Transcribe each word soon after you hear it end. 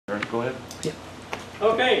Go ahead. Yeah.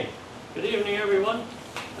 Okay, good evening everyone.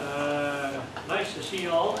 Nice to see you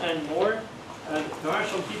all and more. There are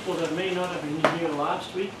some people that may not have been here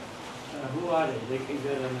last week. Who are they? They can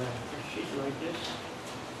get on a sheet like this.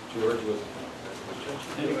 George was.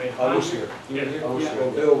 Anyway, I was here. Yeah. I was Yeah.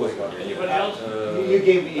 here. Bill was not here. Anybody else? You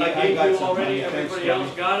gave me, I gave got you some. already, Thanks, everybody Tony.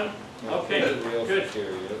 else got them? Okay, Everybody else good. was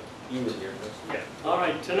here, yeah. You were here. Yeah. All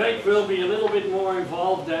right, tonight we'll be a little bit more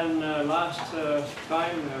involved than last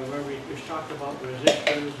time where we just talked about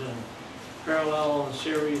resistors and parallel and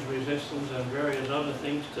series resistance and various other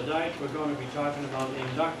things. Tonight we're going to be talking about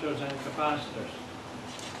inductors and capacitors.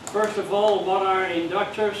 First of all, what are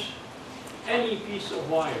inductors? Any piece of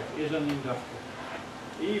wire is an inductor.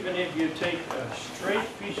 Even if you take a straight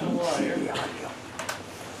piece of wire,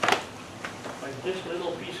 like this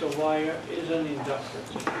little piece of wire is an inductor.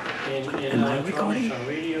 In electronics and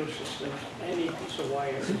radio systems, any piece of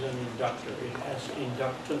wire is an inductor. It has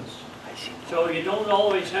inductance. So you don't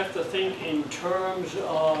always have to think in terms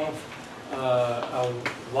of a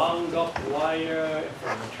wound up wire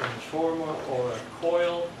from a transformer or a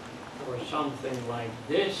coil or something like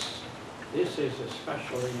this. This is a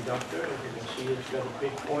special inductor. As you can see, it's got a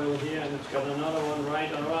big coil here and it's got another one right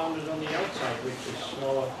around it on the outside, which is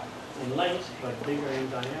smaller in length but bigger in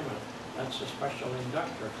diameter. That's a special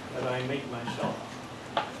inductor that I make myself.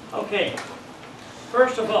 Okay,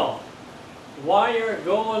 first of all, a wire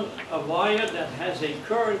that has a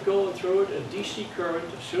current going through it, a DC current.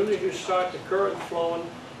 As soon as you start the current flowing,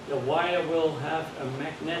 the wire will have a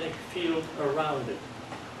magnetic field around it.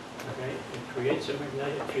 Okay, it creates a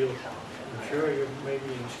magnetic field. I'm sure you maybe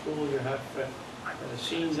in school you have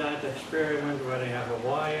seen that experiment where they have a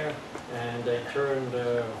wire and they turned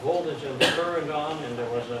the voltage and the current on, and there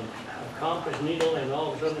was a compass needle, and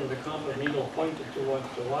all of a sudden the compass needle pointed towards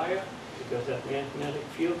the wire because that magnetic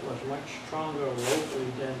field was much stronger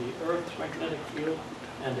locally than the Earth's magnetic field,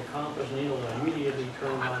 and the compass needle immediately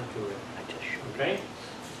turned onto it. Okay?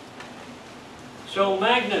 So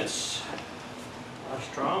magnets are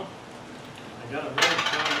strong. I got a very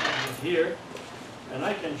strong magnet here, and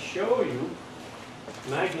I can show you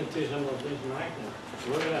magnetism of this magnet.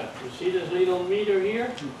 Look at that. You see this little meter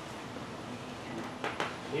here?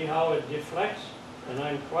 See how it deflects? And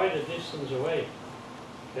I'm quite a distance away.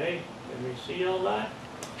 Okay, can we see all that?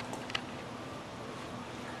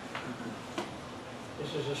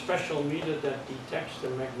 This is a special meter that detects the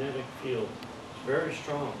magnetic field. It's very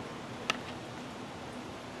strong.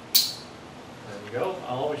 There we go.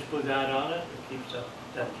 I always put that on it.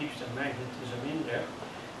 That keeps the magnetism in there.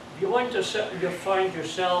 If you want to find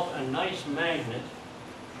yourself a nice magnet,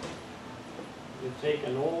 you take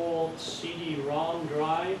an old CD-ROM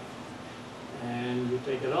drive and you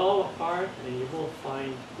take it all apart, and you will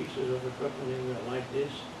find pieces of equipment in there like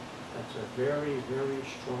this. That's a very, very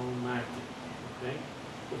strong magnet. Okay?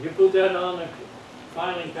 If you put that on a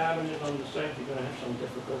filing cabinet on the site, you're going to have some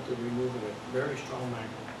difficulty removing it. Very strong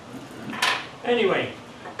magnet. Anyway,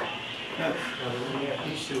 let me get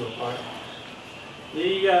these two apart.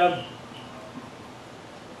 The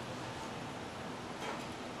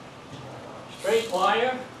straight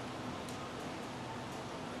wire,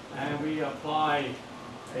 and we apply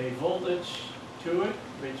a voltage to it,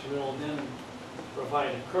 which will then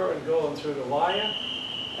provide a current going through the wire,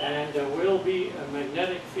 and there will be a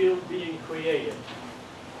magnetic field being created.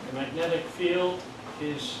 The magnetic field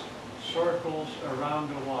is circles around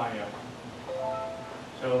the wire.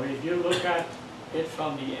 So if you look at it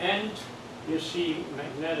from the end, you see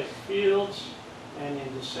magnetic fields, and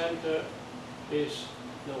in the center is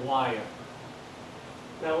the wire.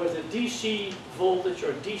 Now with a DC voltage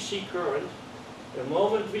or DC current, the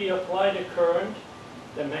moment we apply the current,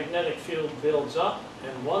 the magnetic field builds up,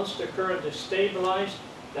 and once the current is stabilized,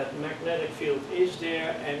 that magnetic field is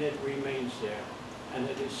there and it remains there, and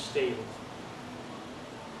it is stable.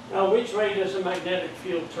 Now which way does the magnetic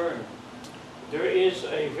field turn? There is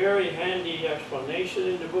a very handy explanation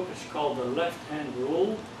in the book. It's called the left-hand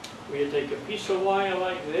rule, where you take a piece of wire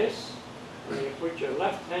like this, and you put your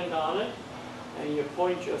left hand on it, and you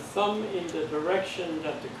point your thumb in the direction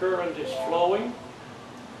that the current is flowing.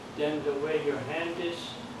 Then the way your hand is,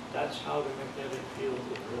 that's how the magnetic field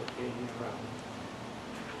is rotating around.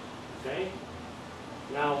 Okay?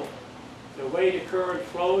 Now, the way the current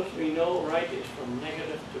flows, we know, right, is from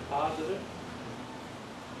negative to positive.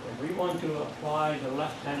 If we want to apply the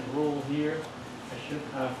left-hand rule here, I should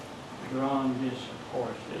have drawn this, of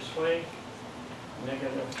course, this way,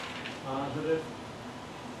 negative, positive.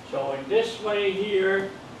 So in this way here,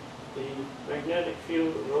 the magnetic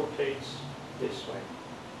field rotates this way.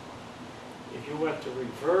 If you were to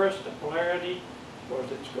reverse the polarity, of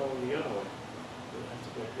course it's going the other way. You have to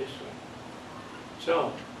go this way.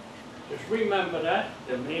 So, just remember that.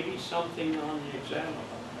 There may be something on the exam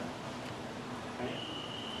about that. Okay?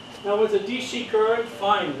 Now with the DC current,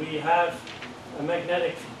 fine, we have a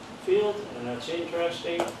magnetic field, and that's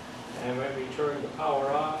interesting. And when we turn the power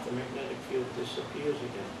off, the magnetic field disappears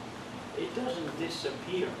again. It doesn't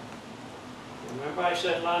disappear. Remember I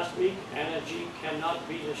said last week, energy cannot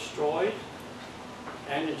be destroyed.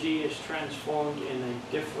 Energy is transformed in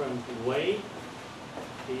a different way.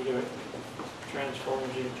 Either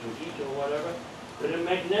transforms into heat or whatever. But a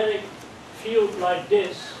magnetic field like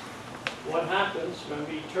this, what happens when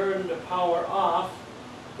we turn the power off,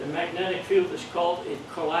 the magnetic field is called, it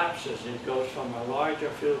collapses. It goes from a larger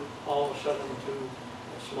field all of a sudden to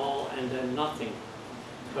a small and then nothing.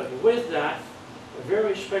 But with that, a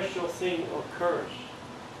very special thing occurs.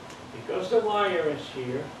 Because the wire is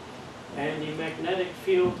here and the magnetic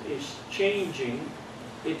field is changing,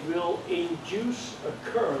 it will induce a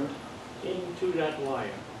current into that wire.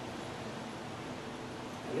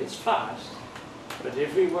 And it's fast, but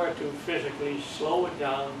if we were to physically slow it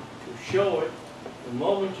down to show it, the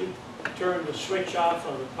moment you turn the switch off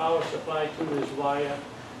on the power supply to this wire,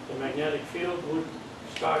 the magnetic field would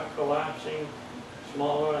start collapsing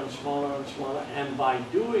smaller and smaller and smaller, and by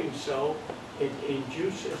doing so, it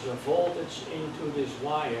induces a voltage into this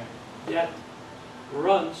wire that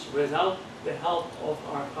runs without the help of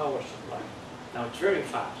our power supply. Now it's very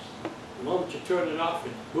fast. The moment you turn it off,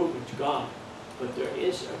 boom, it's gone. But there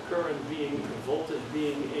is a current being, a voltage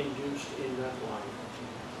being induced in that wire.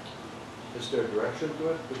 Is there a direction to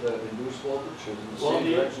it with the induced voltage? Is it the Well,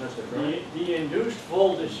 same direction as the current? the induced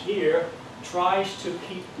voltage here tries to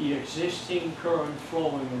keep the existing current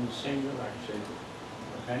flowing in the same direction.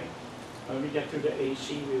 Okay? When we get to the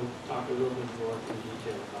AC, we'll talk a little bit more in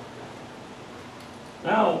detail about that.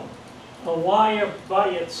 Now, a wire by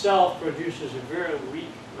itself produces a very weak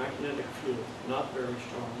magnetic field, not very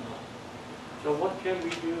strong enough. So what can we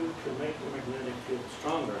do to make the magnetic field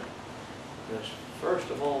stronger? There's first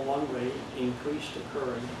of all one way, increase the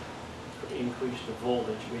current, increase the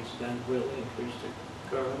voltage, which then will increase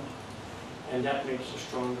the current, and that makes a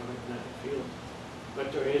stronger magnetic field.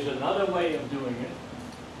 But there is another way of doing it,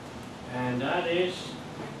 and that is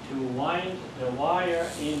to wind the wire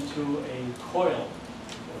into a coil.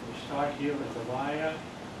 So we start here with the wire,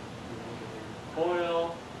 a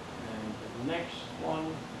coil, and the next one,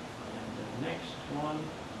 and the next one,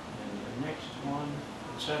 and the next one,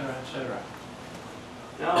 etc., etc.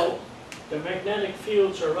 Now, the magnetic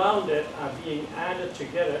fields around it are being added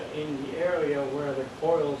together in the area where the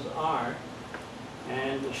coils are,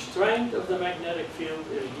 and the strength of the magnetic field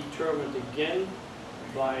is determined again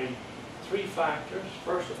by three factors.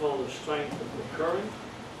 First of all, the strength of the current.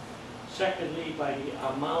 Secondly, by the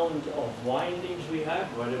amount of windings we have,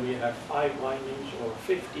 whether we have 5 windings or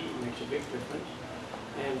 50, makes a big difference,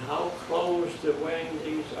 and how close the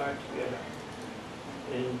windings are together.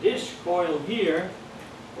 In this coil here,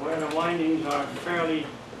 where the windings are fairly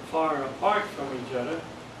far apart from each other,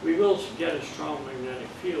 we will get a strong magnetic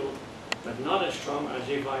field, but not as strong as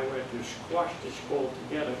if I were to squash this coil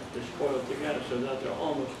together so that they're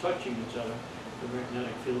almost touching each other. The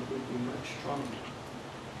magnetic field would be much stronger.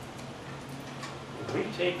 If we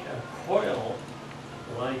take a coil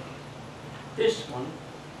like this one,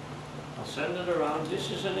 I'll send it around.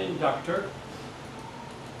 This is an inductor.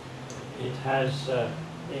 It has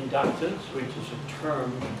inductance, which is a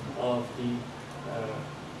term of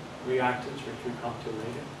the reactance, which we come to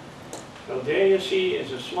later. So there you see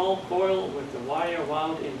is a small coil with the wire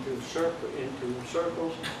wound into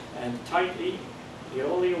circles and tightly. The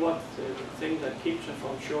only thing that keeps it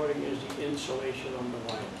from shorting is the insulation on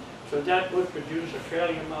the wire. So that would produce a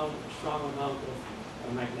fairly strong amount of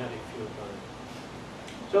a magnetic field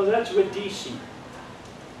current. So that's with DC.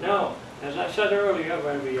 Now, as I said earlier,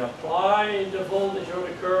 when we apply the voltage or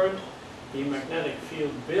the current, the magnetic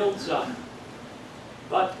field builds up,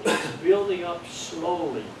 but it's building up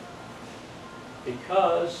slowly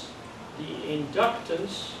because the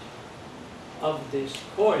inductance of this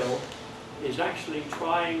coil is actually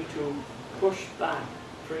trying to push back,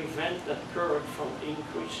 prevent that current from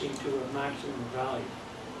increasing to a maximum value.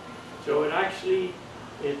 So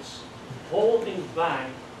it's holding back,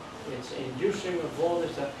 it's inducing a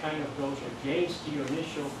voltage that kind of goes against the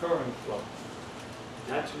initial current flow.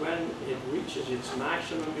 That's when it reaches its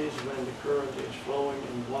maximum, is when the current is flowing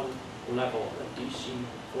in one level, a DC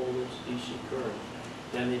voltage, DC current.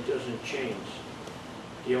 Then it doesn't change.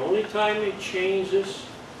 The only time it changes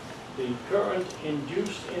the current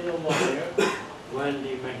induced in a wire when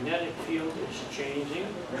the magnetic field is changing,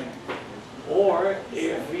 or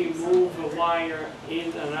if we move a wire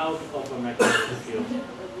in and out of a magnetic field.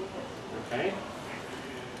 Okay?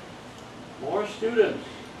 More students.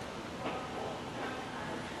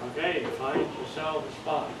 Okay, find yourself a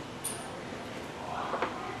spot.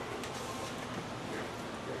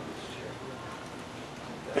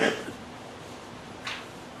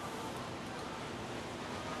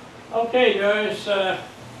 Okay, there's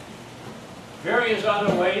various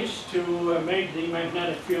other ways to make the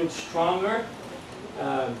magnetic field stronger.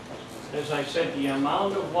 As I said, the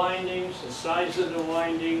amount of windings, the size of the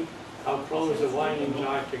winding, how close the windings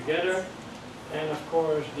are together, and of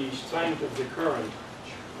course the strength of the current.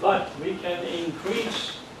 But we can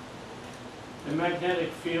increase the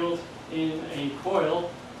magnetic field in a coil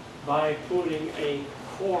by putting a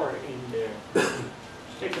core in there.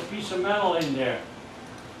 Stick a piece of metal in there.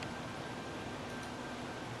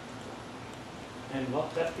 And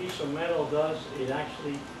what that piece of metal does, it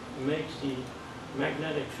actually makes the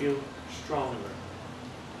magnetic field stronger.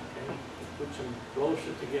 Okay? It puts them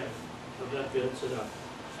closer together, so that builds it up.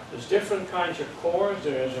 There's different kinds of cores.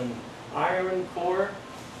 There's an iron core,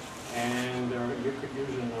 and you could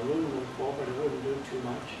use an aluminum core, but it wouldn't do too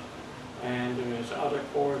much. And there's other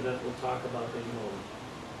cores that we'll talk about in a moment.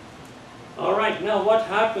 All right, now what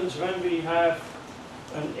happens when we have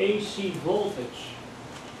an AC voltage?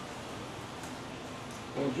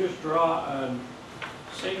 We'll just draw a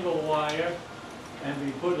single wire and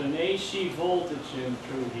we put an AC voltage in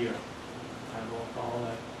through here. And we'll call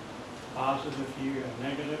that positive here and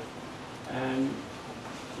negative. And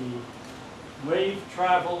the wave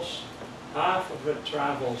travels, half of it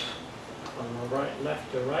travels from the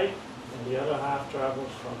left to right, and the other half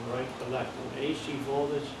travels from right to left. An AC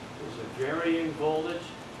voltage is a varying voltage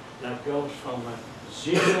that goes from a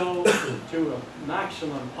 0 to a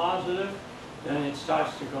maximum positive. Then it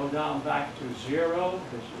starts to go down back to 0,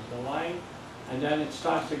 this is the line, and then it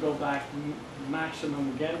starts to go back maximum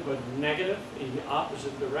again, but negative in the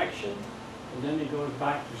opposite direction, and then it goes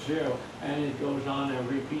back to 0, and it goes on and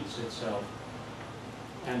repeats itself.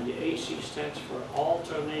 And the AC stands for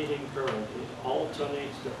alternating current. It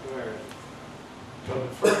alternates the polarity. So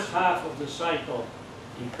the first half of the cycle,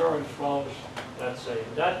 the current flows, let's say,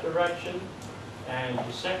 in that direction, and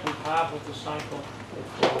the second half of the cycle, it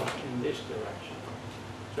flows in this direction.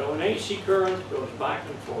 So an AC current goes back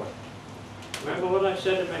and forth. Remember what I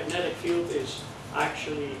said, a magnetic field is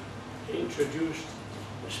actually introduced,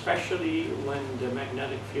 especially when the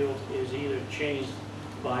magnetic field is either changed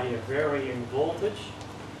by a varying voltage,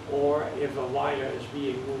 or if a wire is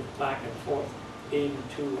being moved back and forth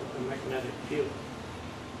into a magnetic field.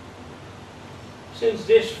 Since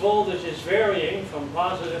this voltage is varying from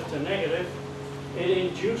positive to negative, it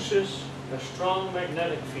induces a strong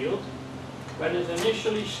magnetic field. When it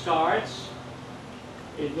initially starts,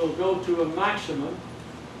 it will go to a maximum.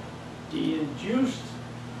 The induced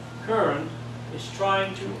current is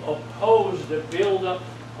trying to oppose the buildup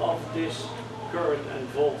of this current and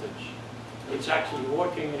voltage. It's actually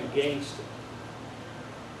working against it.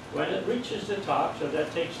 When it reaches the top, so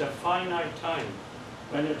that takes a finite time,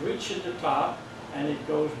 when it reaches the top and it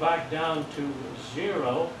goes back down to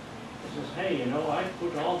 0, it says, hey, you know, I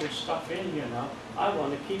put all this stuff in here now, I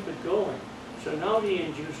want to keep it going. So now the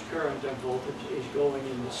induced current and voltage is going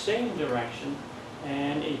in the same direction,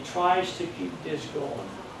 and it tries to keep this going.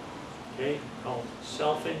 Okay, called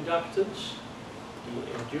self-inductance,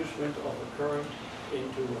 the inducement of a current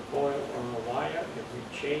into a coil or a wire. If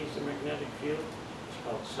we change the magnetic field, it's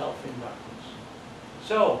called self-inductance.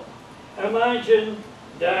 So, imagine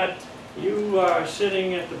that you are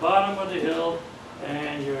sitting at the bottom of the hill,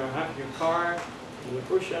 and you have your car, and you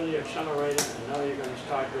push on the accelerator, and now you're going to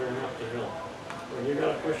start going up the hill. Well, you're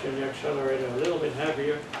going to push on the accelerator a little bit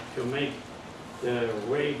heavier to make the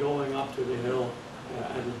way going up to the hill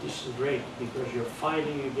at a decent rate, because you're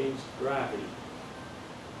fighting against gravity.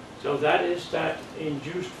 So that is that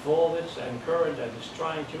induced voltage and current that is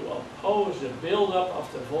trying to oppose the buildup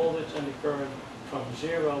of the voltage and the current from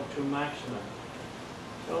 0 to maximum.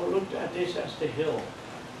 So look at this as the hill.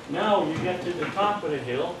 Now you get to the top of the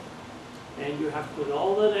hill, and you have put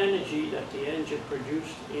all that energy that the engine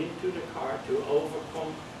produced into the car to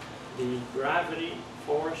overcome the gravity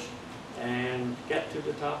force and get to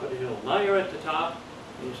the top of the hill. Now you're at the top,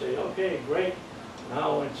 and you say, okay, great,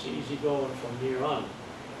 now it's easy going from here on.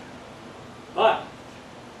 But,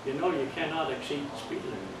 you know you cannot exceed the speed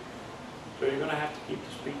limit. So you're going to have to keep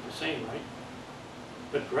the speed the same, right?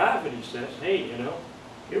 But gravity says, hey, you know,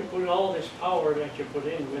 you put all this power that you put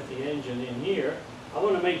in with the engine in here, I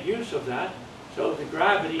want to make use of that. So the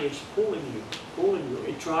gravity is pulling you.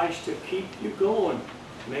 It tries to keep you going,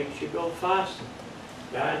 makes you go faster.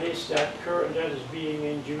 That is that current that is being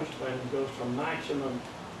induced when it goes from maximum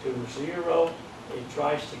to 0. It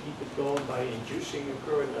tries to keep it going by inducing a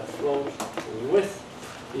current that flows with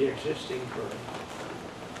the existing current.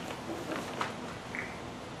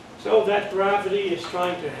 So that gravity is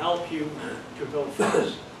trying to help you to go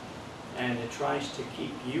fast, and it tries to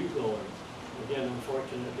keep you going. Again,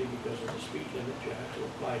 unfortunately, because of the speed limit, you have to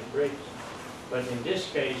apply the brakes. But in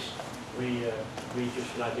this case, we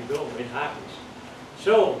just let it go. It happens.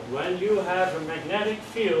 So when you have a magnetic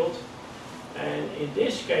field, and in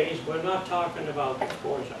this case, we're not talking about, of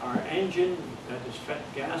course, our engine that is fed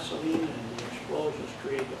gasoline and the explosions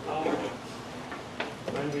create the power.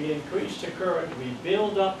 When we increase the current, we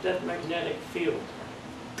build up that magnetic field.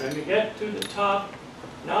 When we get to the top,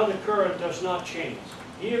 now the current does not change.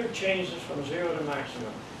 Here it changes from 0 to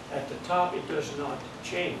maximum. At the top, it does not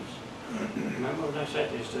change. Remember when I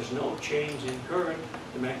said this, there's no change in current.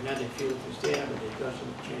 The magnetic field is there, but it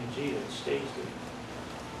doesn't change either, it stays there.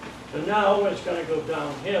 So now it's going to go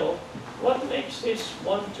downhill. What makes this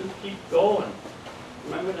want to keep going?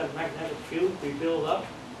 Remember that magnetic field we build up?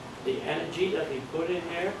 The energy that we put in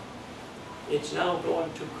there? It's now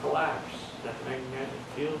going to collapse. That magnetic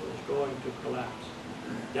field is going to collapse.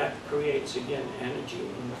 That creates again energy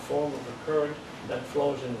in the form of a current that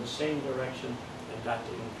flows in the same direction, and that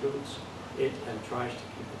includes it and tries to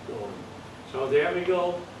keep it going. So there we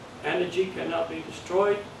go. Energy cannot be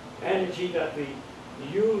destroyed. Energy that we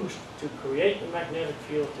used to create the magnetic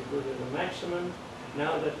field to go to the maximum.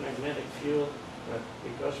 Now that magnetic field,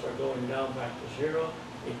 because we're going down back to 0,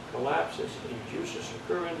 it collapses, induces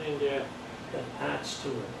a current in there that adds to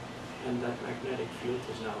it. And that magnetic field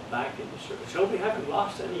is now back in the circuit. So we haven't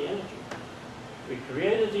lost any energy. We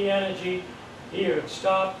created the energy, here it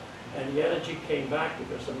stopped, and the energy came back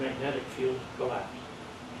because the magnetic field collapsed.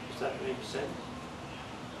 Does that make sense?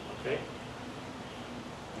 Okay.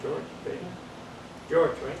 George, Peter?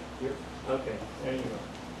 George, right? Yep. Okay, there you go.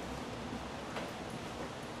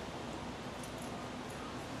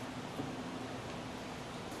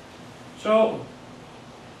 So,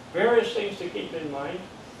 various things to keep in mind.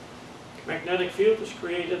 Magnetic field is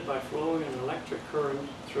created by flowing an electric current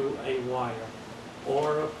through a wire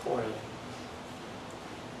or a coil.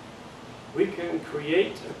 We can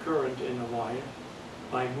create a current in a wire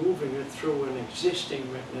by moving it through an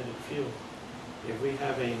existing magnetic field. If we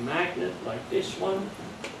have a magnet like this one,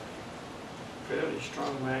 fairly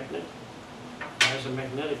strong magnet, has a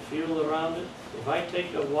magnetic field around it. If I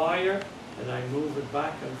take a wire and I move it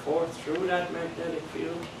back and forth through that magnetic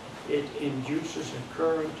field, it induces a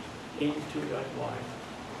current into that wire.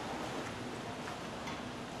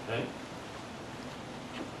 Okay?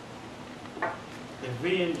 If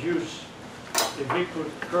we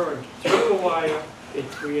put current through a wire, it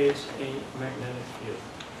creates a magnetic field.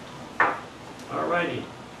 Alrighty.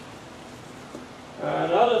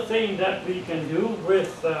 Another thing that we can do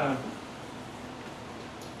with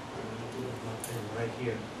right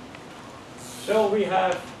here. So we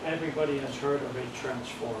have, everybody has heard of a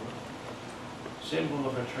transformer. Symbol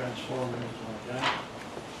of a transformer is like that.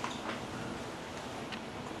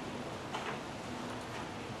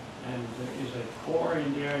 And there is a core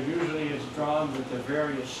in there. Usually it's drawn with the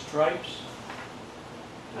various stripes.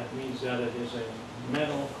 That means that it is a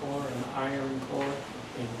metal core, an iron core,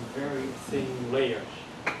 in very thin layers.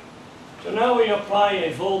 So now we apply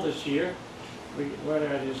a voltage here, whether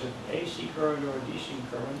it is an AC current or a DC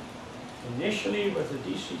current. Initially with a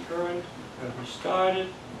DC current, when we start it,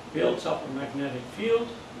 builds up a magnetic field.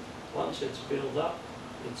 Once it's built up,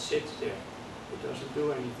 it sits there. It doesn't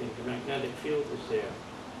do anything. The magnetic field is there.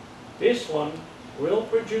 This one will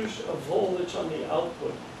produce a voltage on the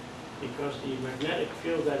output because the magnetic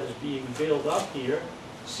field that is being built up here,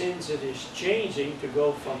 since it is changing to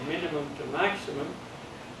go from minimum to maximum,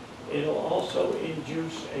 it will also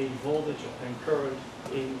induce a voltage and current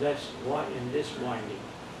in this winding.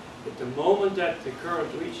 At the moment that the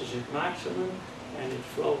current reaches its maximum and it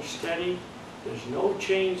flows steady, there's no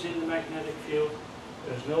change in the magnetic field,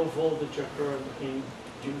 there's no voltage or current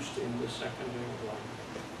induced in the secondary winding.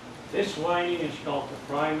 This winding is called the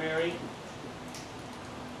primary,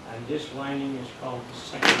 and this winding is called the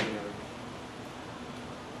secondary.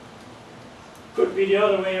 Could be the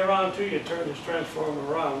other way around too. You turn this transformer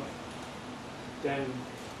around, then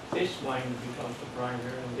this winding becomes the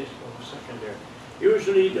primary and this becomes the secondary.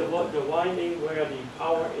 Usually the winding where the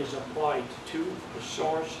power is applied to the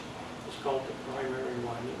source is called the primary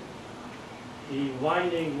winding. The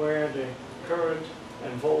winding where the current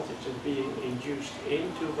and voltage is being induced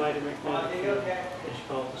into by the magnetic field is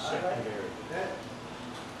called the secondary.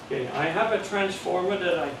 Okay, I have a transformer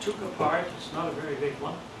that I took apart. It's not a very big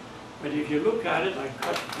one. But if you look at it, I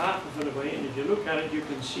cut half of it away, and if you look at it, you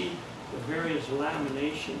can see the various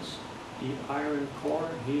laminations, the iron core.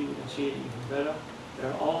 Here you can see it even better.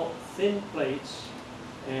 They're all thin plates,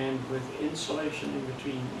 and with insulation in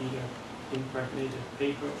between, either impregnated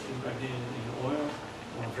paper, impregnated in oil,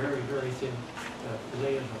 or very, very thin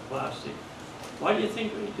layers of plastic. Why do you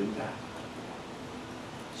think we do that?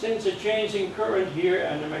 Since a change in current here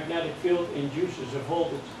and the magnetic field induces a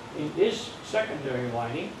voltage in this secondary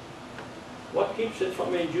winding, what keeps it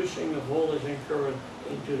from inducing a voltage and current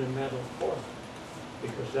into the metal core?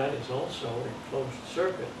 Because that is also a closed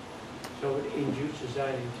circuit. So it induces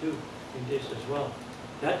that in this as well.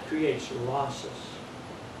 That creates losses.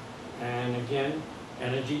 And again,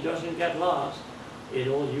 energy doesn't get lost.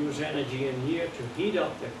 It'll use energy in here to heat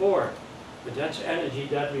up the core. But that's energy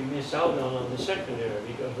that we miss out on the secondary,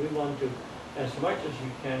 because we want to, as much as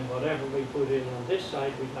we can, whatever we put in on this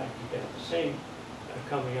side, we'd like to get the same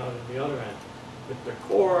coming out of the other end. But the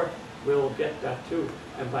core will get that too.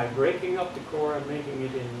 And by breaking up the core and making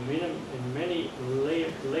it in many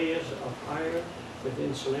layers of iron with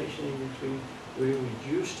insulation in between, we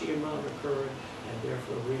reduce the amount of current, and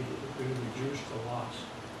therefore we reduce the loss.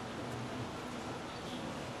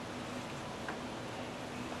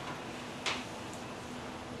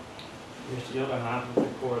 Here's the other half of the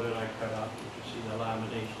core that I cut out. You can see the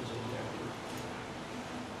laminations in there too.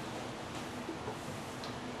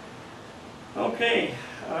 Okay,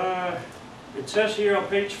 it says here on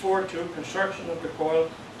page 4.2, construction of the coil.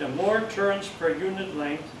 The more turns per unit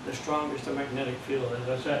length, the stronger is the magnetic field. As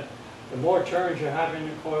I said, the more turns you have in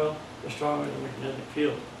the coil, the stronger the magnetic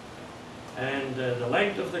field. And the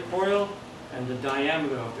length of the coil and the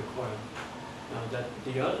diameter of the coil. Now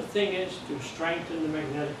the other thing is to strengthen the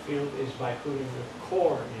magnetic field is by putting the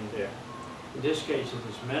core in there. In this case it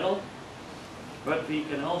is metal, but we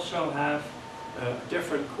can also have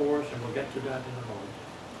different cores, and we'll get to that in a moment.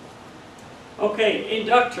 Okay,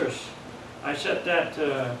 inductors. I said that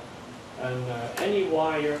any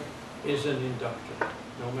wire is an inductor.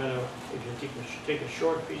 No matter if you take a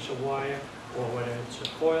short piece of wire or whether it's a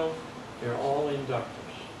coil, they're all inductors.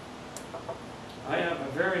 I have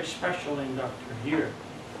a very special inductor here.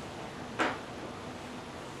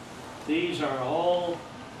 These are all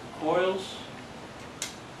coils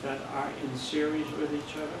that are in series with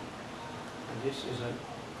each other. And this is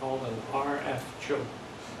called an RF choke.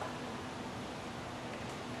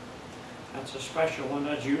 That's a special one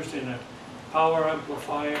that's used in a power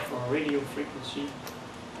amplifier for a radio frequency,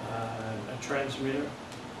 a transmitter,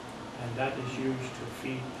 and that is used to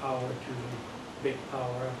feed power to the big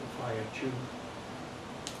power amplifier tube.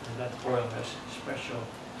 And that coil has special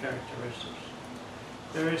characteristics.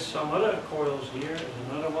 There is some other coils here. There's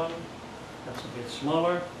another one that's a bit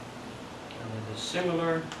smaller, and it is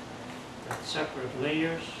similar, got separate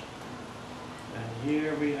layers. And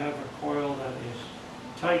here we have a coil that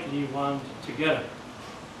is tightly wound together.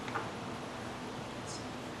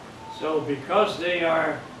 So because they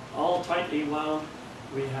are all tightly wound,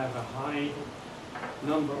 we have a high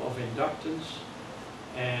number of inductance,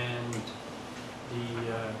 and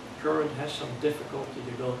the current has some difficulty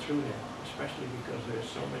to go through there, especially because there's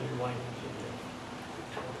so many windings in there.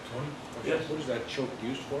 Tony? Yes? What is that choke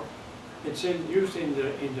used for? It's used in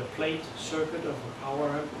the plate circuit of a power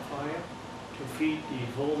amplifier to feed the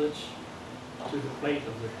voltage to the plate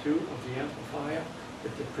of the tube of the amplifier,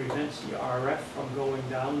 but it prevents the RF from going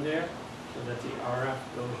down there, so that the RF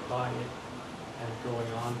goes by it and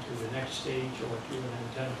going on to the next stage or to an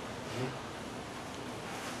antenna.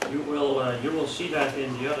 You will see that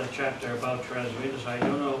in the other chapter about transmitters. I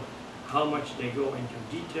don't know how much they go into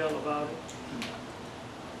detail about it,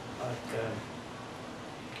 but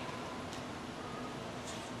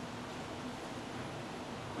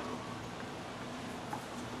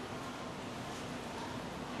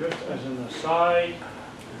just as an aside,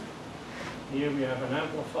 here we have an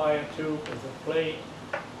amplifier tube with a plate,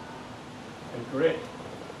 a grit,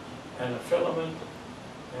 and a filament,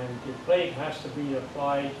 and the plate has to be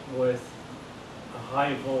applied with a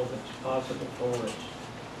high voltage, positive voltage.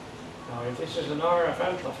 Now if this is an RF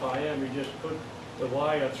amplifier and we just put the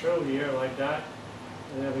wire through here like that,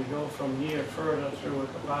 and then we go from here further through a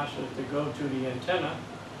capacitor to go to the antenna,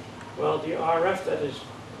 well, the RF that is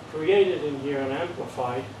created in here and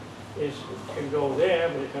amplified can go there,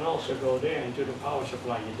 but it can also go there into the power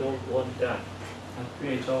supply. You don't want that. That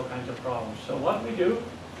creates all kinds of problems. So what we do,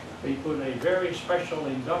 we put a very special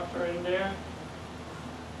inductor in there,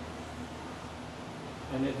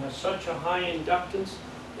 and it has such a high inductance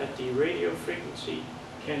that the radio frequency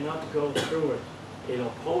cannot go through it. It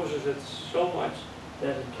opposes it so much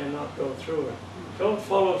that it cannot go through it. So it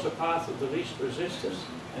follows the path of the least resistance,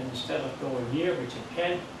 and instead of going here, which it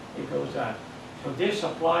can, it goes out. So this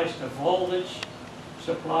applies the voltage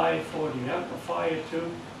supply for the amplifier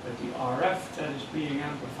too, but the RF that is being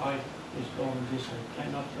amplified is going this way, it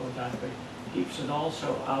cannot go that way. Keeps it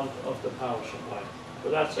also out of the power supply. So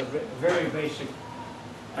that's a very basic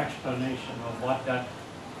explanation of what that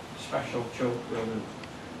special choke will do.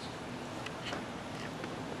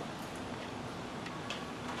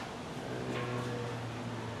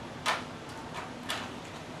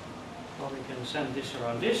 Well, we can send this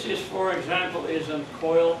around. This is, for example, is a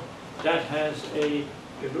coil that has a, if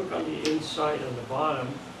you look on the inside on the bottom,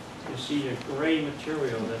 you see a gray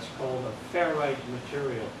material that's called a ferrite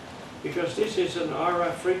material. Because this is an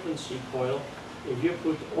RF frequency coil, if you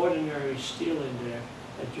put ordinary steel in there,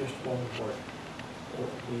 it just won't work.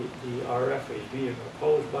 The RF is being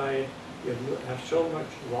opposed by it. You have so much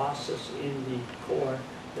losses in the core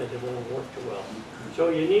that it won't work too well. So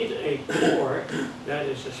you need a core that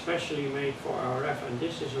is especially made for RF, and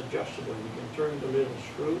this is adjustable. You can turn the little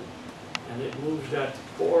screw, and it moves that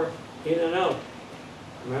core in and out.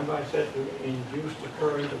 Remember I said to induce the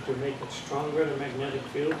current or to make it stronger, the magnetic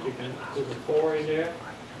field, you can put a core in there.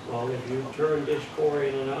 Well, if you turn this core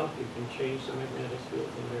in and out, you can change the magnetic field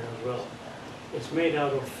in there as well. It's made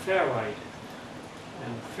out of ferrite.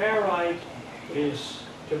 And ferrite is,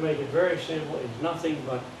 to make it very simple, is nothing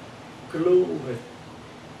but glue with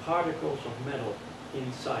particles of metal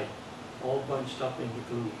inside, all bunched up into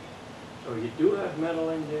glue. So you do have metal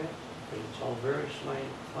in there, but it's all very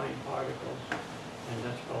fine particles, and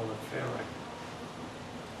that's called a ferrite.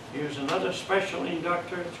 Here's another special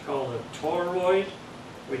inductor. It's called a toroid,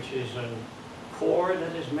 which is a core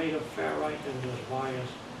that is made of ferrite, and there's wires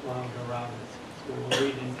wound around it. We'll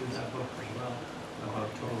read into that book as well about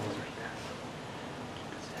toroids.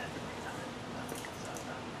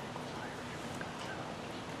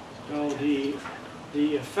 So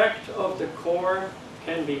the effect of the core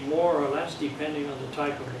can be more or less depending on the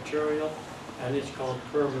type of material, and it's called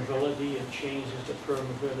permeability. It changes the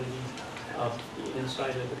permeability of the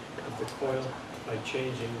inside of the coil by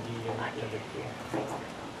changing the magnetic field.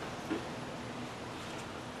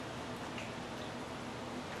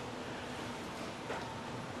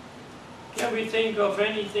 Can we think of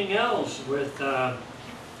anything else with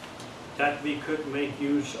that we could make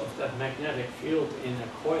use of that magnetic field in a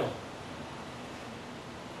coil?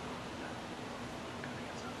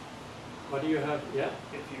 What do you have? Yeah?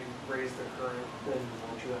 If you raise the current, then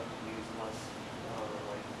won't you have to use less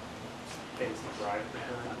like things to drive the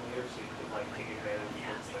current later, so you could like take advantage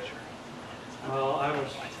of what's there? Well, I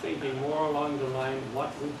was thinking more along the line,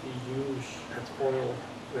 what would we use a coil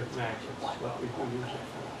with magnets? What would we use it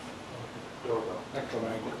for? Doorbell.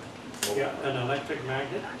 Electromagnet. Yeah, an electric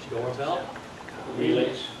magnet, doorbell,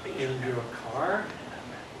 Relays. in your car,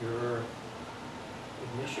 your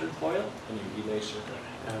ignition coil, Any relay circuit.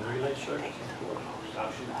 and relay circuits, of course.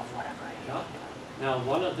 Yeah. Now,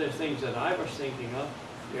 one of the things that I was thinking of,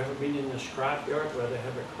 you ever been in the scrapyard where they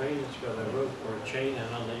have a crane that's got a rope or a chain,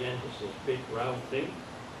 and on the end is this big round thing?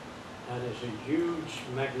 That is a huge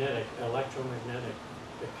magnetic, electromagnetic.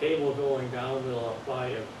 The cable going down will apply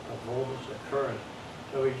a voltage, a current.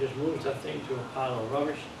 So he just moves that thing to a pile of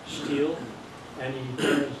rubbish, steel, and he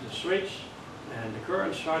turns the switch, and the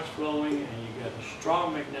current starts flowing, and you get a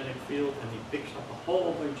strong magnetic field, and he picks up a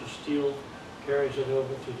whole bunch of steel, carries it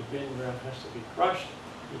over to the bin where it has to be crushed.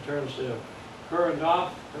 He turns the current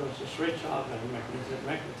off, turns the switch off, and the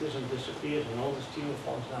magnetism disappears, and all the steel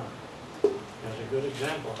falls down. That's a good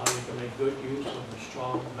example how you can make good use of a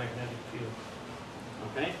strong magnetic field.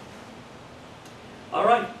 Okay? All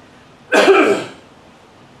right.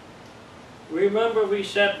 Remember we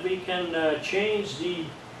said we can change the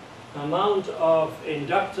amount of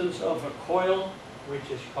inductance of a coil, which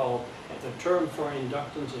is called, the term for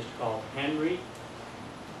inductance is called Henry.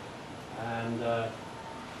 And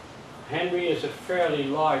Henry is a fairly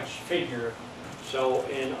large figure, so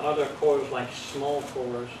in other coils like small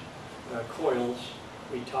coils,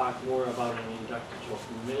 we talk more about an inductance of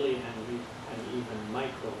millihenry and even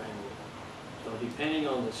microhenry. So depending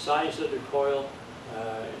on the size of the coil,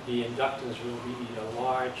 the inductance will be either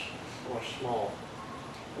large or small.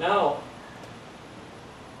 Now,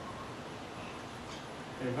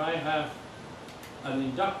 if I have an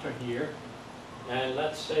inductor here, and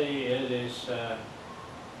let's say it is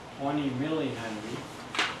 20 millihenry,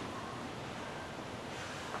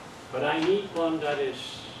 but I need one that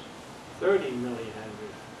is 30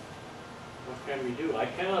 millihenry. What can we do? I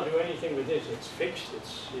cannot do anything with this. It's fixed.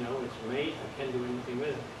 It's, you know, it's made. I can't do anything with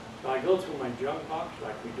it. So I go through my junk box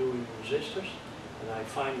like we do in resistors, and I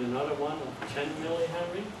find another one of 10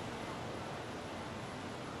 millihenry.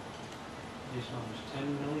 This one is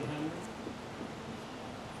 10 millihenry.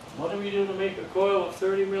 What do we do to make a coil of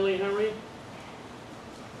 30 millihenry?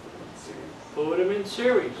 Put them in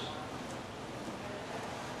series.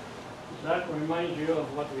 Does that remind you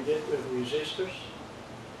of what we did with resistors?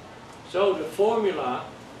 So the formula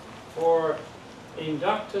for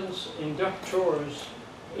inductors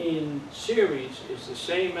in series is the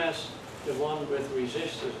same as the one with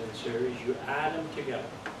resistors in series. You add them together.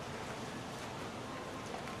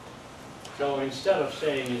 So instead of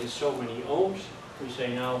saying it is so many ohms, we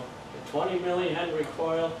say now a 20 millihenry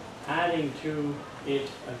coil adding to it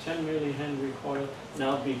a 10 millihenry coil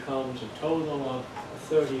now becomes a total of a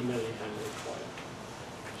 30 millihenry coil.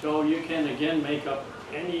 So you can again make up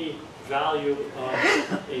any value of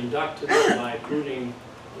inductance by putting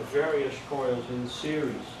the various coils in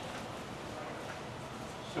series.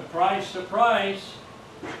 Surprise, surprise!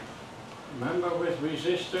 Remember with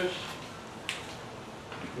resistors,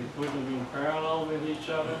 we put them in parallel with each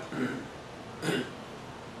other.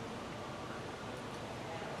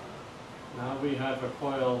 Now we have a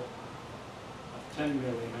coil of 10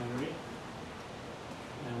 millihenry,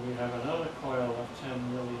 and we have another coil of 10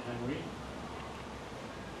 millihenry.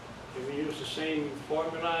 Can we use the same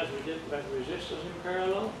formula as we did with resistors in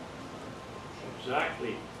parallel?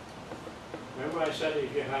 Exactly. Remember I said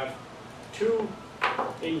if you have two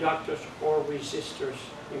inductors or resistors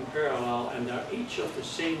in parallel and they're each of the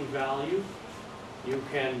same value, you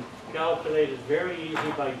can calculate it very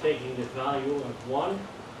easy by taking the value of 1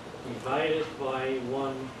 divided by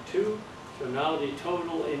 1, 2. So now the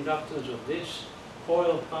total inductance of this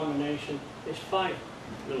coil combination is 5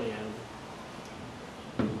 milliamps.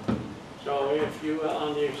 So if you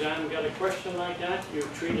on the exam get a question like that, you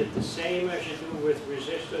treat it the same as you do with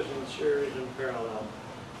resistors in series and parallel.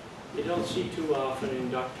 You don't see too often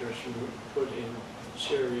inductors put in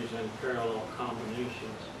series and parallel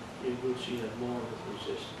combinations. You will see that more with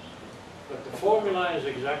resistors. But the formula is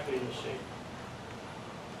exactly the same.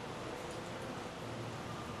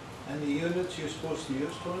 And the units you're supposed to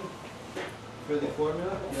use, Tony, for the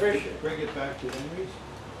formula? You have to bring it back to henries?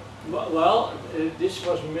 Well, this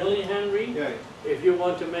was millihenry. Yeah. If you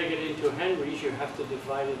want to make it into henries, you have to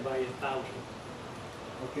divide it by 1,000.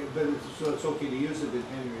 Okay, but so it's okay to use it in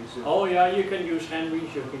henries? Oh yeah, you can use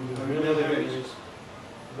henries, you can use millihenries.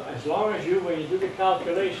 As long as when you do the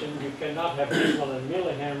calculation, you cannot have this one in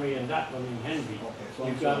millihenry and that one in Henry. Okay,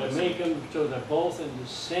 You've got to make them so they're both in the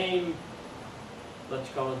same, let's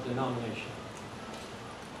call it denomination.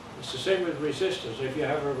 It's the same with resistors. If you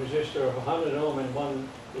have a resistor of 100 ohm and one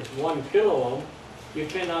is 1 kilo ohm, you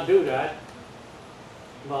cannot do that.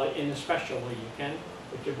 Well, in a special way you can,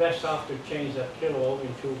 but you're best off to change that kilo ohm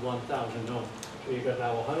into 1,000 ohm. So you've got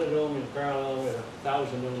now 100 ohm in parallel with a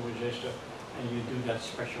 1,000 ohm resistor, and you do that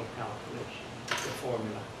special calculation, the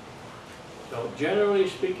formula. So generally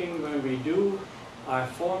speaking, when we do our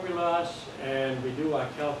formulas and we do our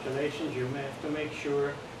calculations, you may have to make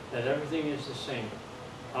sure that everything is the same.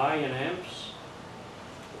 I in amps,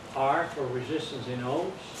 R for resistance in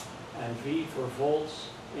ohms, and V for volts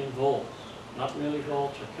in volts, not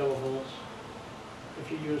millivolts or kilovolts. If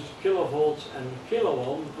you use kilovolts and kilo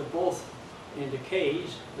ohm, they're both in the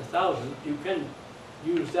Ks, the 1,000, you can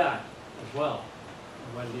use that as well.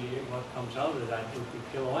 And when what comes out of that would be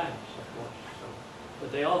kiloamps, of course. So,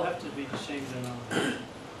 but they all have to be the same denominator.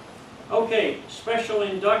 Okay, special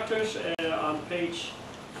inductors on page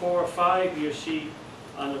 4 or 5, you see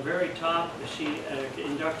on the very top, you see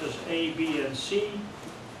inductors A, B, and C.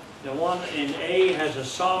 The one in A has a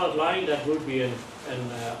solid line, that would be an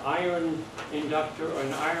iron inductor or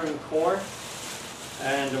an iron core.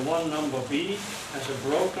 And the one number B has a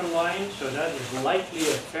broken line, so that is likely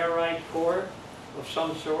a ferrite core of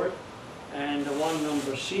some sort. And the one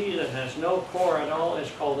number C that has no core at all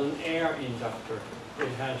is called an air inductor. It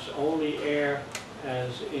has only air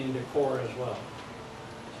as in the core as well.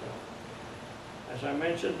 So, as I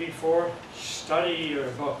mentioned before, study your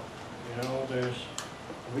book. You know,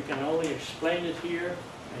 we can only explain it here,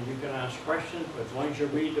 and you can ask questions, but once you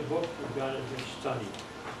read the book, you've got to just study.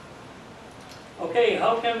 Okay,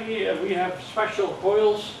 how can we have special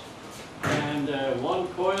coils, and one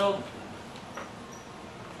coil.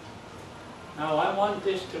 Now I want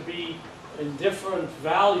this to be in different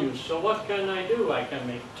values, so what can I do? I can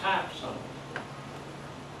make taps on it.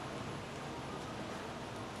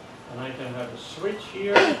 And I can have a switch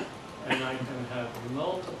here, and I can have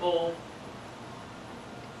multiple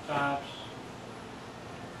taps.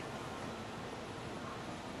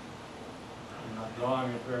 I'm not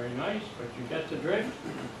drawing it very nice, but you get the drift.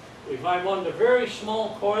 If I want a very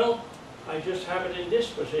small coil, I just have it in this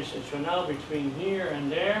position. So now between here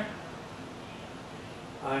and there,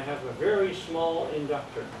 I have a very small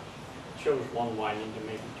inductor. It shows one winding to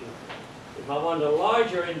maybe two. If I want a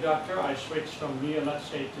larger inductor, I switch from here, let's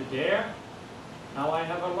say, to there. Now I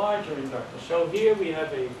have a larger inductor. So here we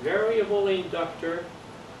have a variable inductor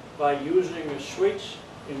by using a switch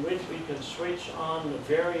in which we can switch on the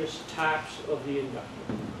various taps of the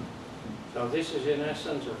inductor. So this is in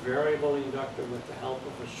essence a variable inductor with the help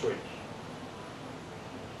of a switch.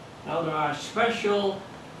 Now there are special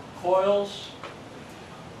coils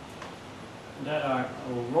that are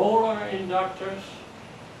roller inductors,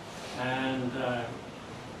 and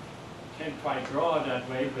can't quite draw it that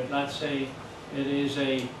way, but let's say it is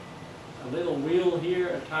a little wheel here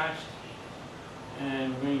attached,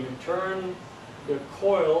 and when you turn the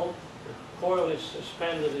coil is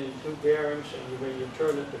suspended in two bearings, and when you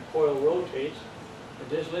turn it, the coil rotates. But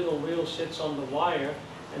this little wheel sits on the wire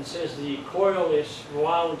and says the coil is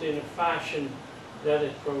wound in a fashion that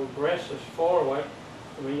it progresses forward.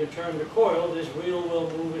 And when you turn the coil, this wheel will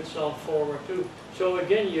move itself forward too. So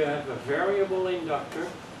again, you have a variable inductor,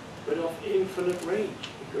 but of infinite range,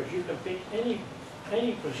 because you can pick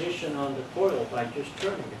any position on the coil by just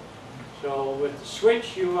turning it. So with the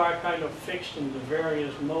switch, you are kind of fixed in the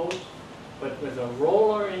various modes, but with a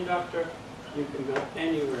roller inductor, you can go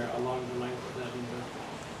anywhere along the length of that inductor.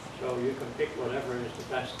 So you can pick whatever is the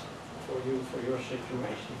best for you, for your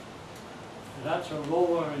situation. And that's a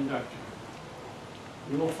roller inductor.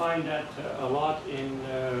 You will find that a lot in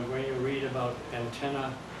when you read about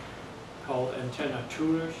antenna, called antenna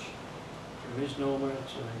tuners. A misnomer,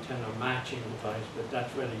 it's an antenna matching device, but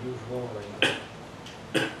that's where they use roller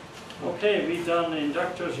inductor. Okay, we've done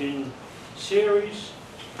inductors in series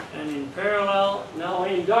and in parallel. Now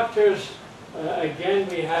inductors, again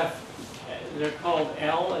we have, they're called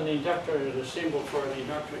L, and the inductor, the symbol for an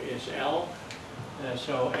inductor is L.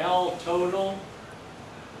 So L total,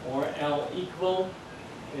 or L equal,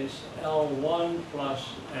 is L1 plus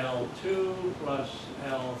L2 plus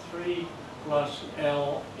L3 plus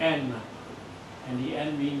Ln. And the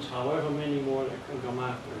N means however many more that can come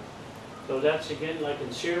after it. So that's again like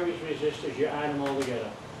in series resistors, you add them all together.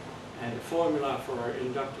 And the formula for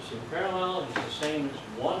inductors in parallel is the same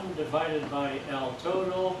as 1 divided by L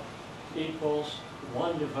total equals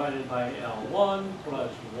 1 divided by L1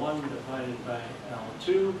 plus 1 divided by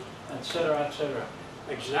L2, etc., etc.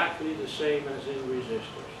 Exactly the same as in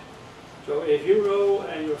resistors. So if you know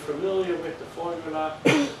and you're familiar with the formula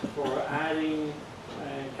for adding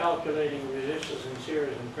and calculating resistors in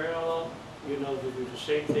series and parallel, you know to do the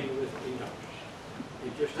same thing with inductors.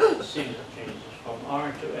 You just have the symbol changes from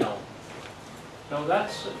R to L. So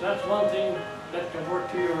that's one thing that can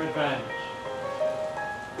work to your advantage.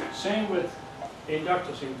 Same with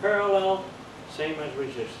inductors in parallel, same as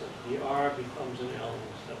resistors. The R becomes an L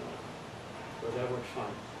instead of L. So that works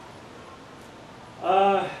fine.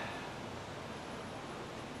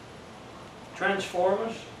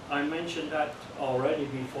 Transformers, I mentioned that already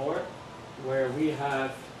before, where we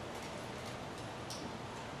have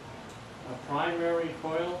a primary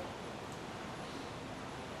coil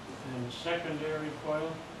and secondary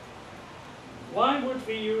coil. Why would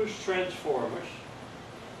we use transformers?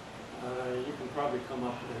 You can probably come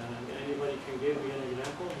up with anybody can give me an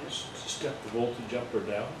example? Yes? Step the voltage up or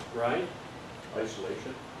down. Right?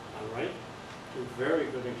 Isolation. All right. Two very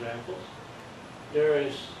good examples. There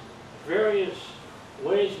is various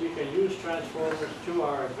ways we can use transformers to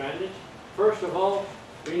our advantage. First of all,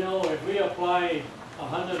 we know if we apply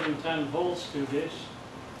 110 volts to this,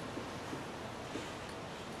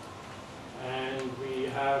 and we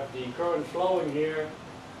have the current flowing here,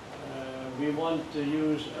 we want to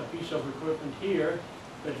use a piece of equipment here,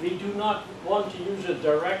 but we do not want to use it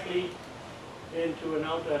directly into an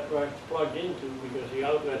outlet where it's plugged into, because the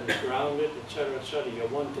outlet is grounded, etc., etc. You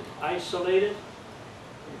want it isolated.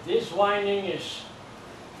 If this winding is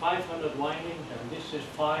 500 windings and this is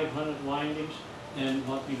 500 windings, then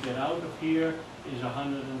what we get out of here is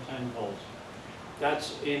 110 volts.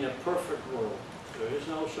 That's in a perfect world. There is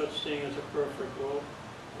no such thing as a perfect world.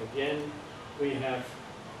 Again, we have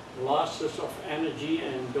losses of energy,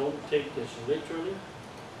 and don't take this literally,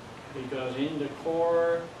 because in the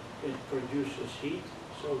core it produces heat,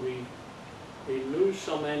 so we lose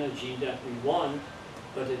some energy that we want,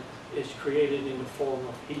 but it is created in the form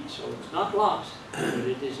of heat, so it's not lost, but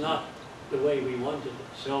it is not the way we wanted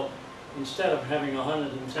it. So instead of having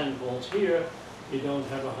 110 volts here, you don't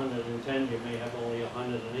have 110, you may have only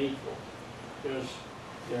 108 volts.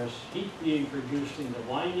 There's heat being produced in the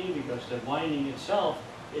winding, because the winding itself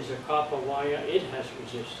is a copper wire, it has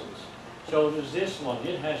resistance. So does this one,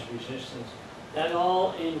 it has resistance. That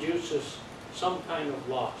all induces some kind of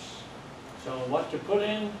loss. So what to put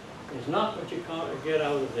in is not what you get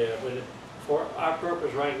out of there, but for our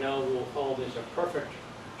purpose right now, we'll call this a perfect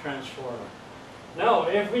transformer. Now,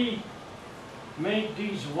 if we make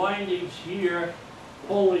these windings here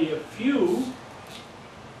only a few,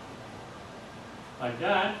 like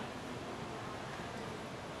that,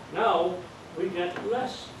 now we get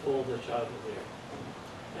less voltage out of there.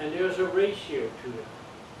 And there's a ratio to it.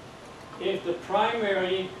 If the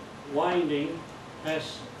primary winding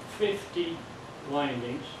has 50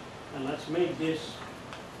 windings, and let's make this,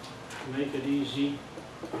 to make it easy,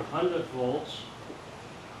 100 volts,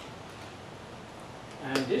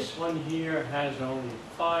 and this one here has only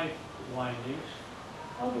 5 windings,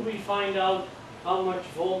 how do we find out how much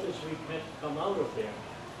voltage we can come out of there?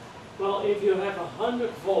 Well, if you have 100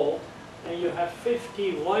 volt and you have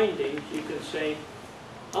 50 windings, you can say,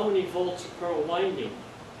 how many volts per winding?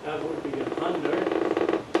 That would be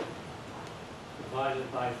 100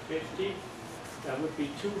 divided by 50. That would be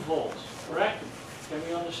 2 volts, correct? Can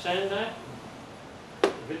we understand that?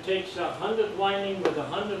 If it takes 100 winding with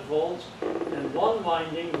 100 volts, then one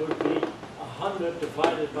winding would be 100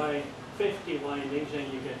 divided by 50 windings,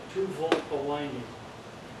 and you get 2 volts per winding.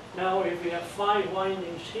 Now, if we have 5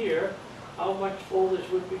 windings here, how much voltage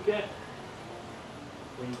would we get?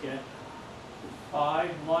 We get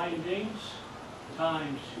 5 windings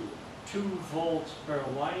times 2 volts per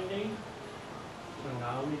winding. So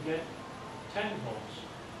now we get 10 volts.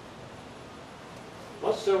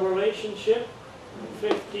 What's the relationship?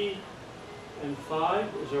 50 and 5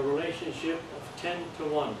 is a relationship of 10 to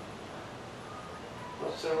 1.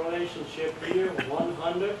 What's the relationship here?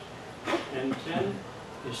 100 and 10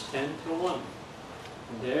 is 10 to 1.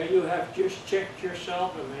 And there you have just checked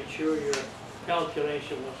yourself and made sure your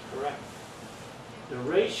calculation was correct. The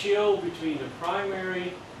ratio between the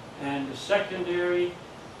primary and the secondary,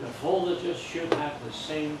 the voltages should have the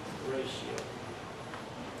same ratio.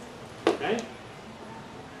 Okay?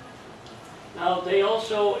 Now, they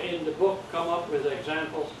also in the book come up with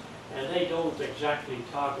examples, and they don't exactly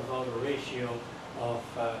talk about a ratio of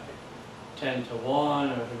 10 to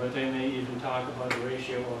 1, but they may even talk about a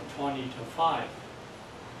ratio of 20 to 5.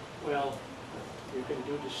 Well, you can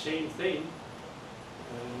do the same thing.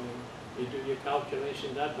 You do your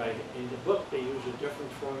calculation that way. In the book, they use a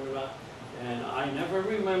different formula, and I never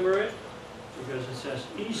remember it because it says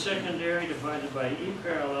E secondary divided by E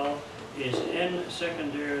parallel is N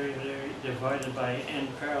secondary divided by N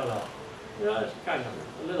parallel. Well, it's kind of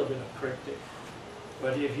a little bit of cryptic.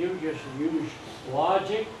 But if you just use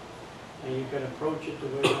logic and you can approach it the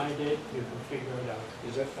way I did, you can figure it out.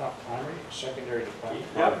 Is that not primary, secondary to primary?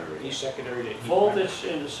 Yep. E secondary to E primary? Voltage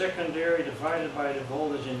in the secondary divided by the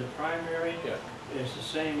voltage in the primary Yeah. is the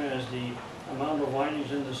same as the amount of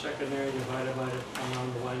windings in the secondary divided by the amount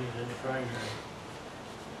of windings in the primary.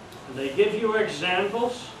 And they give you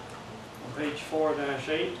examples on page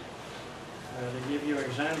 4-8. They give you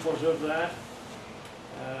examples of that.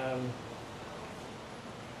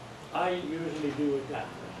 I usually do it that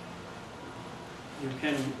way. You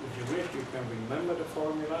can, if you wish, you can remember the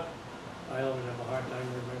formula. I always have a hard time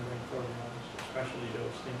remembering formulas, especially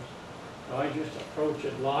those things. So I just approach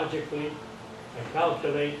it logically and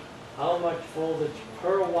calculate how much voltage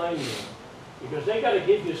per winding. Because they got to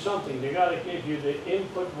give you something. They got to give you the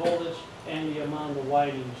input voltage and the amount of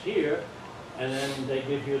windings here. And then they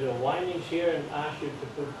give you the windings here and ask you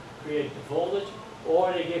to create the voltage.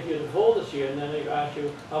 Or they give you the voltage here and then they ask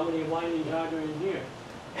you how many windings are there in here.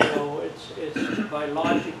 So it's by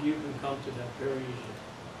logic you can come to that very easily.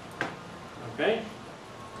 Okay?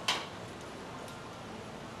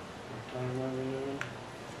 What time are we doing?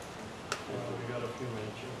 Oh, we got a few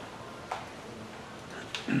minutes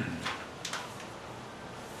here.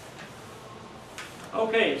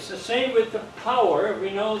 Okay, it's the same with the power.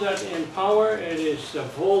 We know that in power it is the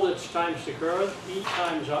voltage times the current, E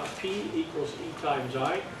times I, P equals E times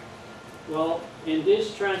I. Well, in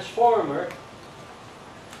this transformer,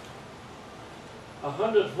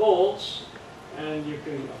 100 volts, and you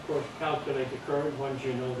can of course calculate the current once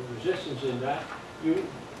you know the resistance in that, you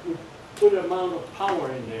put an amount of power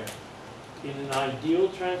in there. In an ideal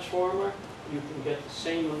transformer, you can get the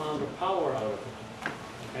same amount of power out of it.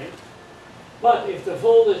 Okay? But if the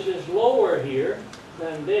voltage is lower here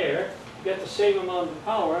than there, to get the same amount of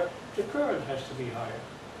power, the current has to be higher.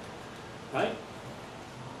 Right?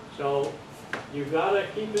 So you've got to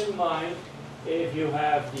keep in mind, if you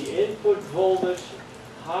have the input voltage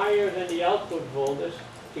higher than the output voltage,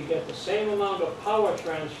 to get the same amount of power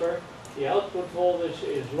transfer, the output voltage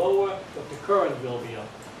is lower, but the current will be up.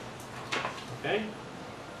 Okay?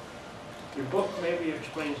 Your book maybe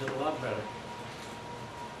explains it a lot better.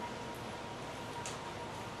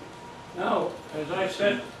 Now, as I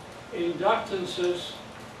said, inductances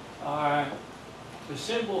are, the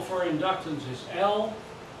symbol for inductance is L,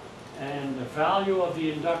 and the value of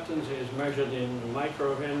the inductance is measured in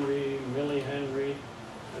microhenry, millihenry,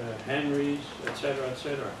 henries, etc.,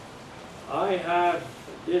 etc. I have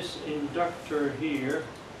this inductor here.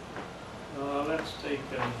 Let's take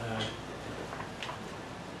an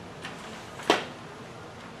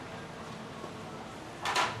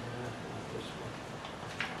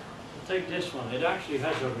take this one. It actually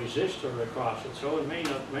has a resistor across it, so it may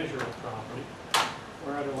not measure it properly.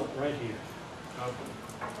 Where I don't, right here. Okay.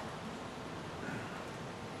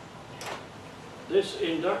 This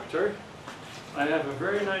inductor, I have a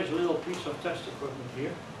very nice little piece of test equipment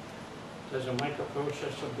here. There's a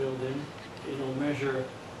microprocessor built in. It'll measure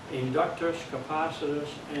inductors, capacitors,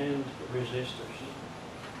 and resistors.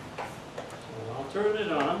 So I'll turn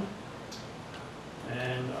it on,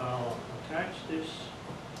 and I'll attach this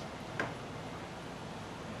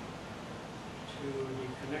to the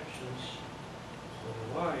connections to the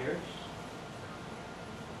wires,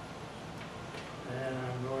 and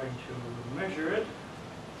I'm going to measure it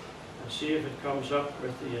and see if it comes up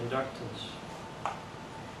with the inductance.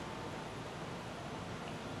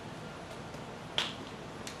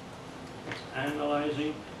 It's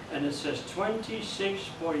analyzing, and it says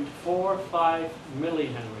 26.45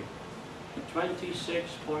 millihenry.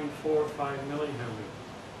 26.45 millihenry.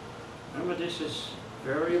 Remember, this is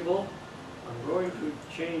variable. I'm going to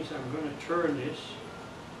change, I'm going to turn this,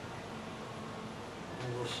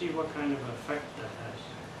 and we'll see what kind of effect that has.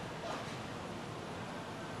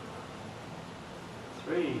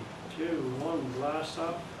 3, 2, 1, blast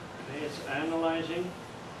up. Okay, it's analyzing.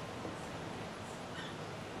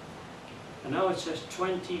 And now it says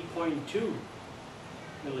 20.2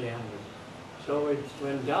 millihenry. So it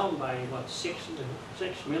went down by, what, 6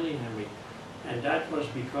 millihenry. And that was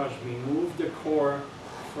because we moved the core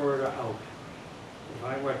further out. If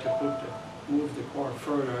I were to move the core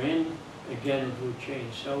further in, again it would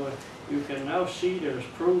change. So you can now see there's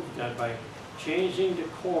proof that by changing the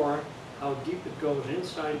core, how deep it goes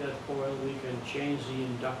inside that coil, we can change the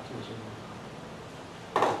inductance in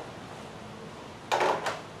it.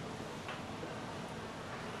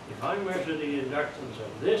 If I measure the inductance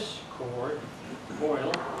of this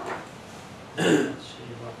coil, let's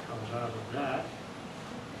see what comes out of that.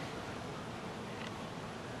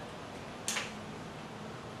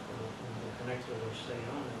 The connector will stay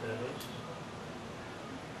on it, that is.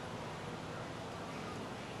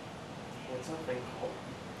 What's that thing called?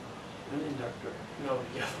 An inductor. No,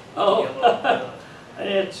 yeah. Oh, Yellow,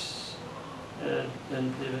 it's,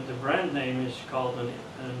 the brand name is called an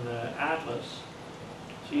Atlas.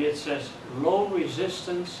 See, it says low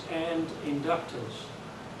resistance and inductance.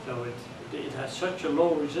 So it has such a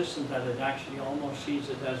low resistance that it actually almost sees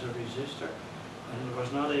it as a resistor, and it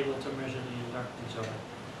was not able to measure the inductance of it.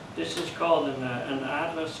 This is called an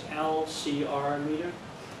Atlas LCR meter.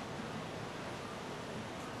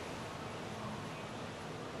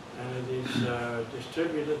 And it is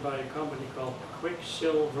distributed by a company called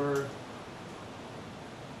Quicksilver,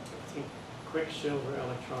 I think Quicksilver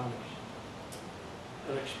Electronics.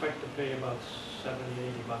 I'd expect to pay about 70,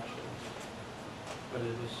 80 bucks for it. But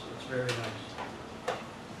it's very nice.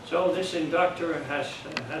 So this inductor has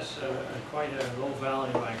quite a low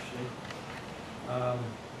value actually. I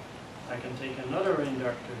can take another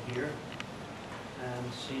inductor here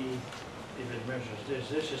and see if it measures this.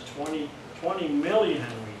 This is 20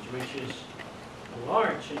 millihenries, which is a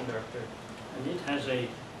large inductor, and it has a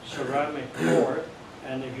ceramic core.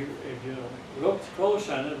 And if you look close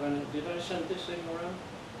at it, did I send this thing around?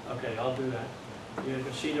 Okay, I'll do that. You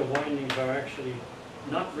can see the windings are actually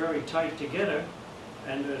not very tight together,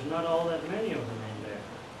 and there's not all that many of them in there.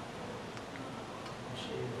 Let's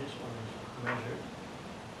see if this one is measured.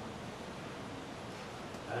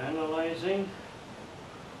 Analyzing.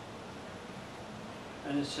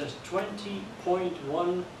 And it says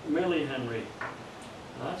 20.1 millihenry.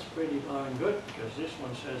 Now that's pretty darn good, because this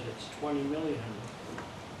one says it's 20 millihenry.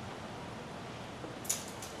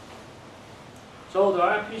 So there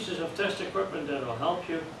are pieces of test equipment that will help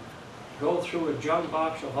you go through a junk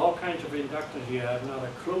box of all kinds of inductors. You have not a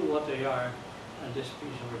clue what they are, and this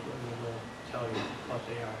piece of equipment will tell you what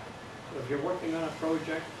they are. So if you're working on a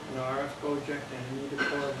project, an RF project, and you need a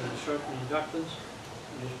core with a certain inductance,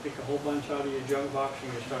 you just pick a whole bunch out of your junk box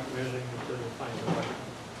and you start measuring until you find the right one.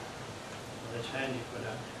 So that's handy for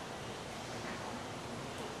that.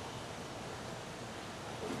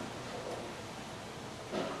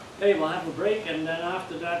 Okay, we'll have a break, and then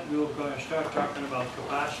after that we'll start talking about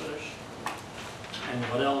capacitors and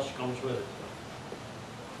what else comes with it.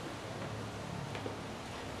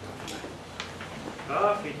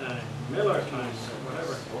 Coffee time, Miller time,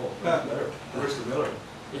 whatever. Oh, that's better. Where's the Miller?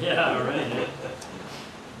 Yeah, right.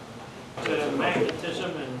 To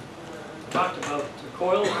magnetism, and talked about the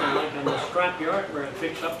coils, and like in the scrap yard where it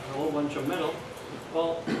picks up a whole bunch of metal.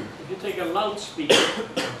 Well, if you take a loudspeaker,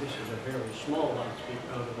 this is a very small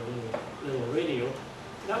loudspeaker out of a little radio,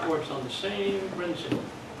 that works on the same principle.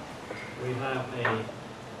 We have a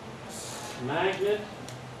magnet,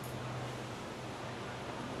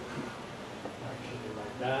 actually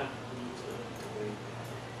like that,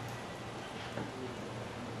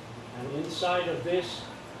 and inside of this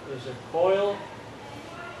is a coil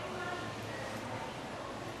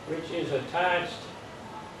which is attached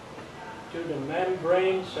to the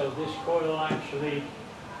membrane, so this coil actually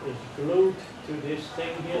is glued to this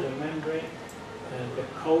thing here, the membrane, and the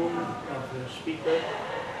cone of the speaker.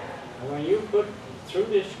 And when you put through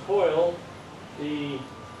this coil the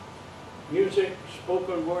music,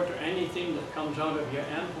 spoken word, or anything that comes out of your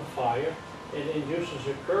amplifier, it induces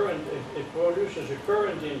a current, it produces a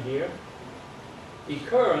current in here. The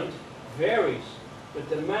current varies, but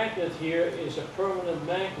the magnet here is a permanent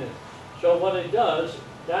magnet. So what it does,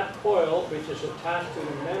 that coil, which is attached to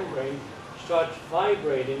the membrane, starts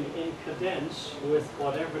vibrating in cadence with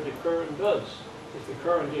whatever the current does. If the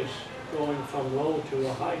current is going from low to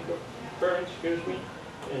a high current,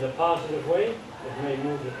 in a positive way, it may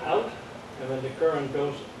move it out, and when the current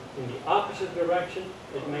goes in the opposite direction,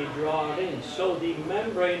 it may draw it in. So the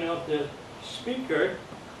membrane of the speaker,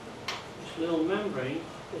 this little membrane,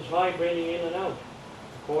 is vibrating in and out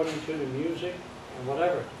according to the music and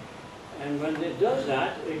whatever. And when it does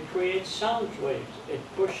that, it creates sound waves. It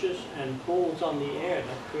pushes and pulls on the air.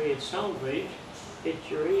 That creates sound waves, hit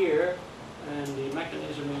your ear, and the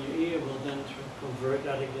mechanism in your ear will then convert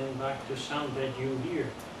that again back to sound that you hear.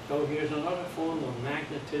 So here's another form of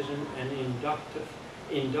magnetism and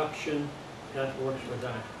induction that works with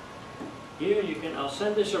that. Here you can, I'll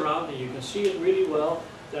send this around and you can see it really well.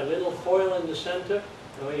 That little coil in the center,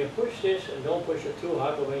 and when you push this, and don't push it too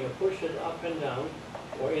hard, but when you push it up and down,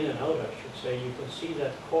 or in and out I should say, you can see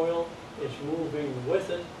that coil is moving with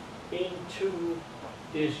it into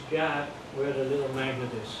this gap where the little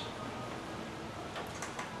magnet is.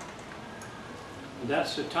 And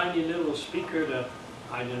that's a tiny little speaker that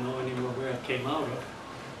I don't know anymore where it came out of,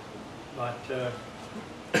 but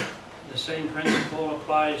the same principle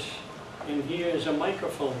applies in here as a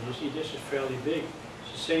microphone. You see, this is fairly big.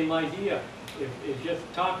 It's the same idea. If you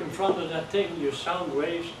talk in front of that thing, your sound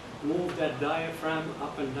waves move that diaphragm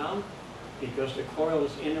up and down because the coil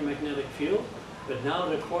is in a magnetic field, but now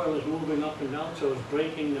the coil is moving up and down, so it's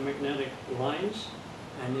breaking the magnetic lines,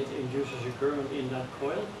 and it induces a current in that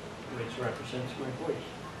coil, which represents my voice,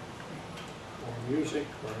 or music,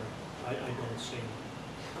 or I don't sing.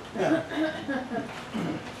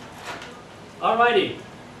 Alrighty,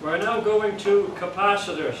 we're now going to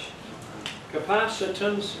capacitors.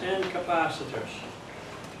 Capacitance and capacitors.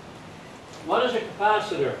 What is a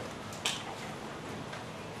capacitor?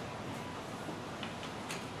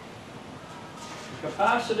 A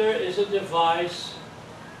capacitor is a device,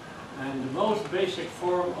 and the most basic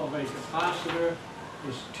form of a capacitor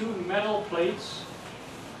is two metal plates,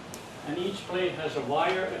 and each plate has a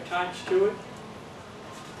wire attached to it,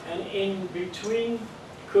 and in between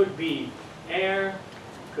could be air,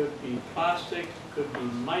 could be plastic, could be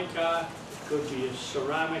mica, could be a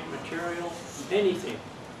ceramic material, anything,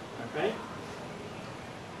 okay?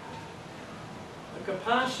 A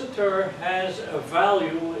capacitor has a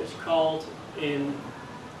value, it's called in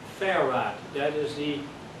farad. That is the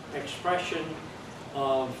expression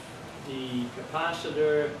of the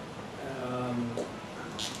capacitor,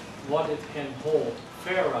 what it can hold,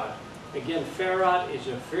 farad. Again, farad is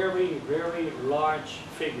a very, very large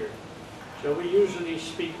figure. So we usually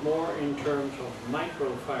speak more in terms of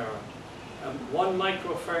microfarad. 1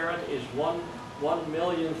 microfarad is one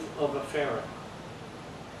millionth of a farad.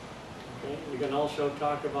 Okay? We can also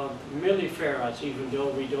talk about millifarads, even though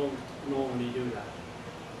we don't normally do that.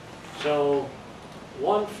 So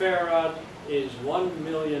 1 farad is 1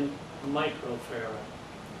 million microfarad.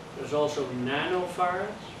 There's also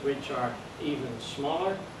nanofarads, which are even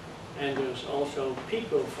smaller, and there's also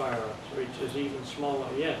picofarads, which is even smaller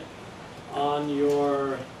yet. On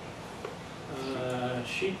your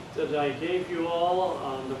sheet that I gave you all,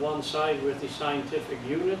 on the one side with the scientific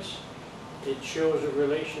units, it shows a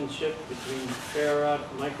relationship between farad,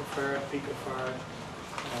 microfarad, picofarad,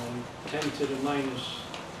 10 to the minus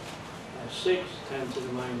 6, 10 to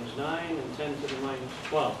the minus 9, and 10 to the minus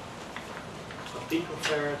 12. A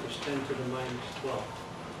picofarad is 10 to the minus 12.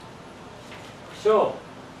 So,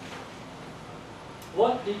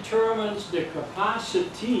 what determines the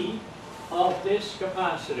capacity of this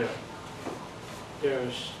capacitor,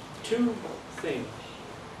 there's two things.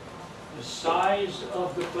 The size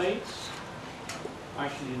of the plates,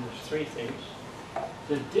 actually there's three things.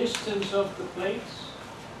 The distance of the plates,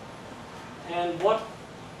 and what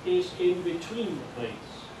is in between the plates.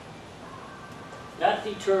 That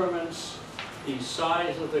determines the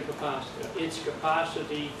size of the capacitor, its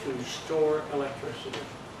capacity to store electricity.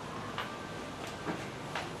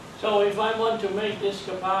 So if I want to make this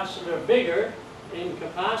capacitor bigger in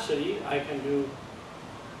capacity, I can do,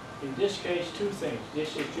 in this case, two things.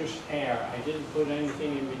 This is just air. I didn't put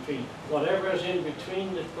anything in between. Whatever is in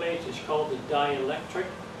between the plates is called the dielectric.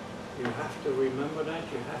 You have to remember that.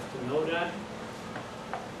 You have to know that.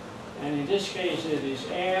 And in this case, it is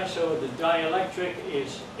air, so the dielectric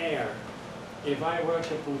is air. If I were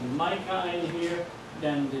to put mica in here,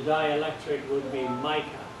 then the dielectric would be mica.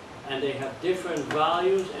 And they have different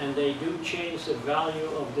values, and they do change the value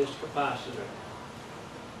of this capacitor.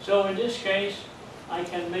 So in this case, I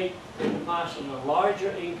can make the capacitor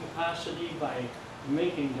larger in capacity by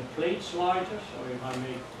making the plates larger. So if I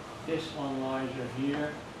make this one larger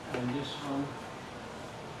here, and this one.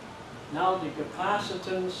 Now the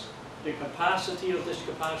capacitance, the capacity of this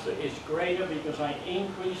capacitor is greater because I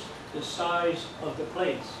increase the size of the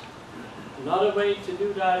plates. Another way to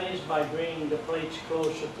do that is by bringing the plates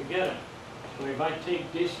closer together. So if I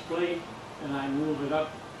take this plate and I move it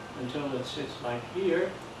up until it sits like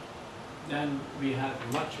here, then we have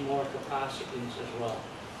much more capacitance as well.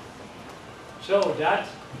 So that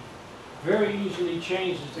very easily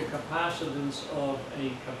changes the capacitance of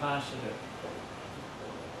a capacitor.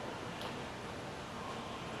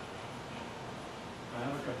 I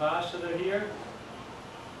have a capacitor here.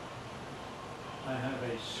 I have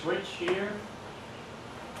a switch here.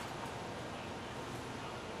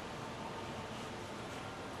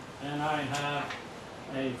 And I have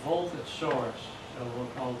a voltage source. So we'll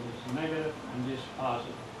call this negative and this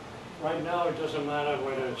positive. Right now it doesn't matter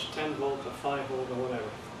whether it's 10 volts or 5 volts or whatever.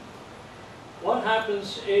 What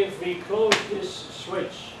happens if we close this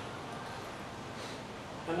switch?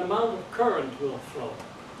 An amount of current will flow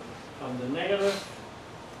from the negative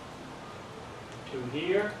to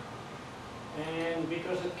here, and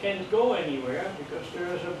because it can't go anywhere, because there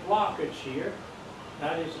is a blockage here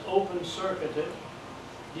that is open circuited,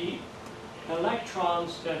 the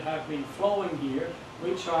electrons that have been flowing here,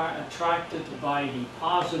 which are attracted by the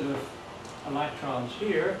positive electrons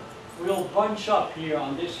here, will bunch up here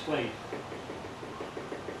on this plate.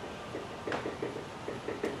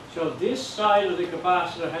 So this side of the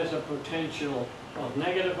capacitor has a potential of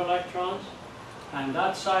negative electrons, and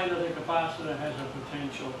that side of the capacitor has a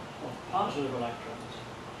potential of positive electrons.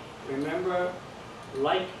 Remember,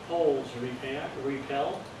 like poles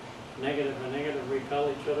repel, negative and negative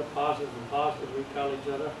repel each other, positive and positive repel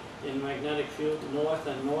each other. In magnetic field, north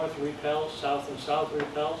and north repel, south and south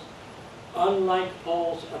repels. Unlike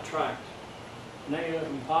poles attract. Negative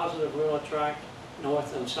and positive will attract,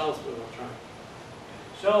 north and south will attract.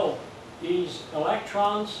 So these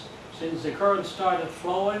electrons, since the current started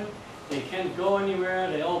flowing, they can't go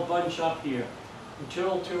anywhere, they all bunch up here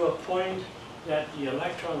until to a point that the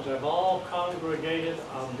electrons have all congregated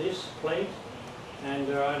on this plate and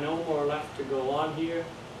there are no more left to go on here.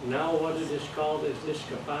 Now what it is called is this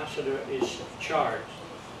capacitor is charged.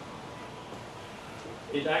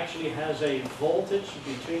 It actually has a voltage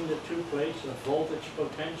between the two plates, a voltage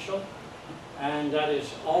potential, and that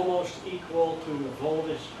is almost equal to the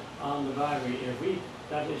voltage on the battery.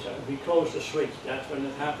 If we close the switch, that's when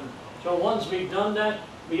it happened. So once we've done that,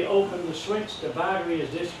 we open the switch, the battery is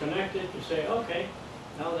disconnected, you say, okay,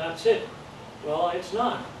 now that's it. Well, it's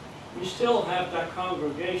not. We still have that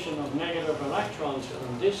congregation of negative electrons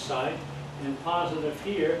on this side and positive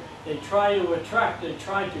here. They try to attract, they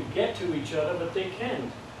try to get to each other, but they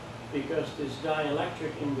can't because this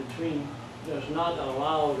dielectric in between does not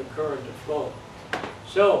allow the current to flow.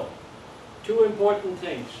 So, two important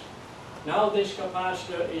things. Now this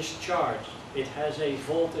capacitor is charged. It has a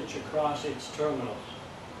voltage across its terminals.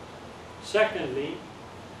 Secondly,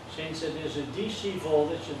 since it is a DC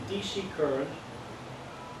voltage, a DC current,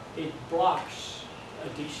 it blocks a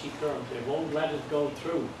DC current. It won't let it go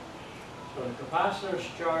through. So the capacitor is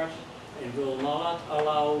charged. It will not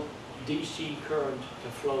allow DC current to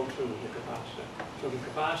flow through the capacitor. So the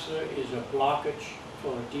capacitor is a blockage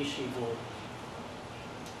for a DC voltage.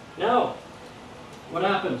 Now, what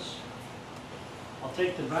happens? I'll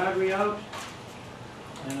take the battery out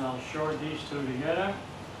and I'll short these two together.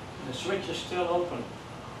 The switch is still open.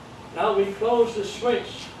 Now we close the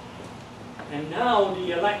switch, and now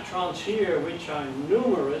the electrons here, which are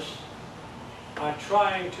numerous, are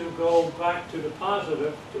trying to go back to the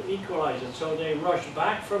positive to equalize it. So they rush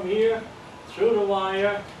back from here, through the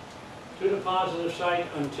wire, to the positive side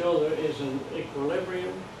until there is an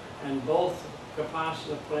equilibrium and both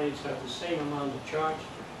capacitor plates have the same amount of charge.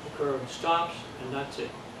 The current stops and that's it.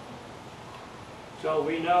 So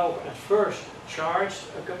we now at first charged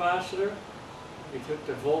a capacitor. We took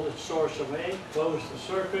the voltage source away, closed the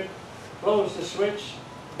circuit, closed the switch.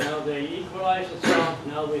 Now they equalize itself.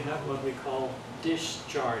 Now we have what we call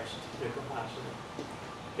discharged the capacitor.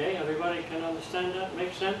 Okay, everybody can understand that?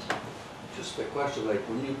 Make sense? Just a question, like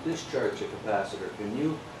when you discharge a capacitor, can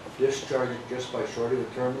you discharge it just by shorting the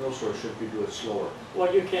terminals, or should we do it slower?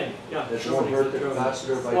 Well, you can, yeah. Does it hurt the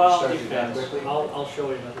capacitor by Well, discharging that depends. quickly? I'll show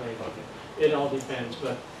you that later. It all depends,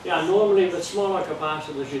 but yeah, normally with smaller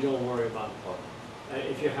capacitors you don't worry about it.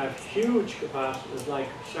 If you have huge capacitors, like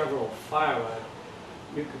several farad,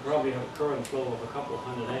 you could probably have a current flow of a couple of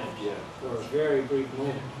hundred amps for a very brief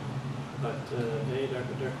moment. But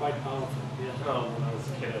they're quite powerful. Yes. When I was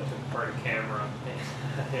a kid, I took apart a camera.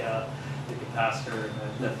 Yeah, the capacitor,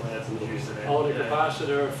 and definitely had some juice in it. Oh, the Yeah.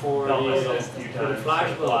 capacitor for Felt myself a the few times.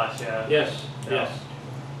 flash bulb. Flash, yeah. Yes, Yeah. yes.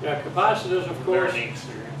 Yeah, capacitors, of course. Learning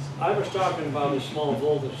experience. I was talking about a small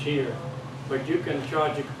voltage here, but you can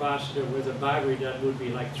charge a capacitor with a battery that would be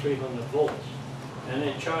like 300 volts. And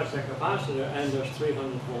then charge the capacitor and there's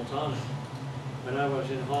 300 volts on it. When I was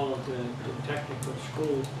in Holland in technical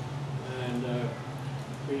school, and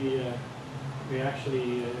we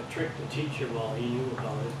actually tricked the teacher while he knew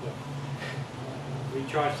about it, but we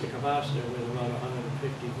charged the capacitor with about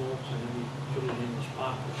 150 volts and then we put it in his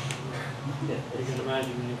pocket. You can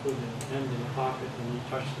imagine when you put an end in the pocket and you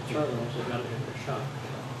touch the terminals, you got to get a shock.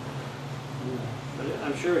 But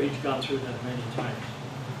I'm sure he's gone through that many times.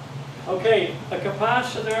 Okay, a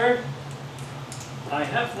capacitor. I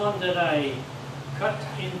have one that I cut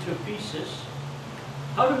into pieces.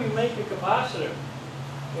 How do we make a capacitor?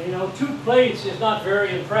 You know, two plates is not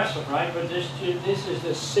very impressive, right? But this is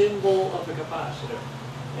the symbol of a capacitor.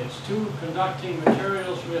 It's two conducting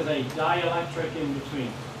materials with a dielectric in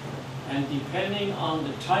between. And depending on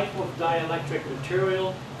the type of dielectric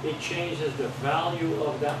material, it changes the value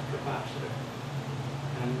of that capacitor.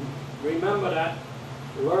 And remember that,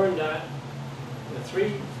 learn that. The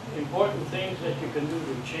three important things that you can do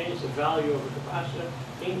to change the value of a capacitor: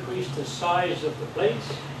 increase the size of the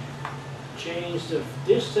plates, change the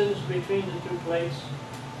distance between the two plates,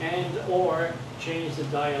 and or change the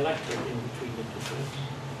dielectric in between the two plates.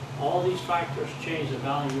 All these factors change the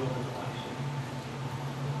value of the capacitor.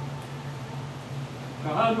 So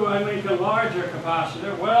how do I make a larger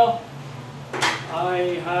capacitor? Well,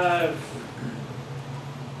 I have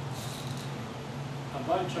a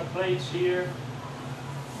bunch of plates here,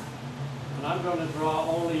 and I'm going to draw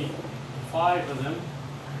only 5 of them,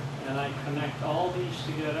 and I connect all these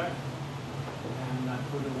together, and I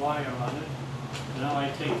put a wire on it. Now I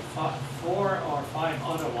take 4 or 5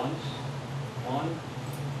 other ones. 1,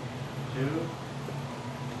 2,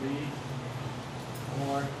 3,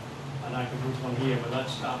 4, and I can put one here, but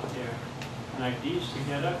let's stop there. Connect these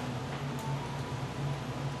together.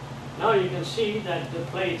 Now you can see that the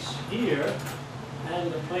plates here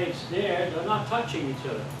and the plates there, they're not touching each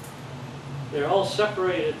other. They're all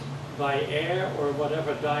separated by air or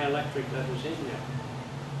whatever dielectric that was in there.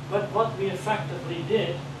 But what we effectively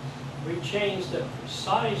did, we changed the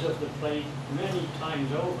size of the plate many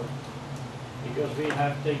times over, because we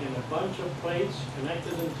have taken a bunch of plates,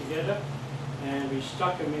 connected them together, and we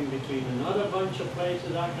stuck them in between another bunch of plates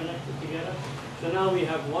that are connected together. So now we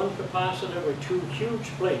have one capacitor with 2 huge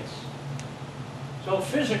plates. So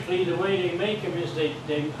physically, the way they make them is they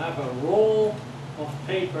have a roll of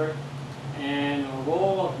paper and a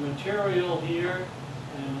roll of material here,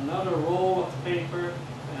 and another roll of paper,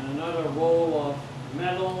 and another roll of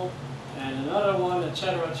metal, and another one,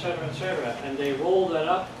 etc., etc., etc. And they roll that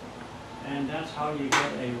up, and that's how you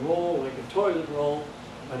get a roll, like a toilet roll.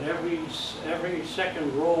 But every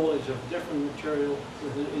second roll is of different material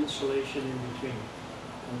with an insulation in between.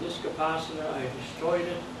 And this capacitor, I destroyed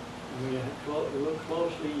it. And when you look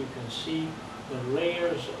closely, you can see the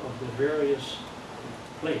layers of the various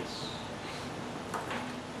plates.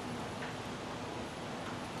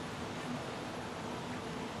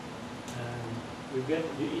 And you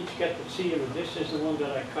each get to see it. This is the one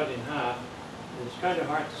that I cut in half. It's kind of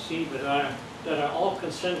hard to see, but that are all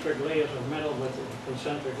concentric layers of metal with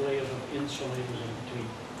concentric layers of insulators in between.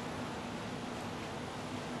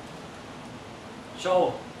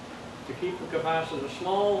 So, to keep the capacitor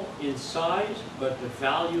small in size, but the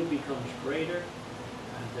value becomes greater,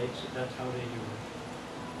 and that's how they do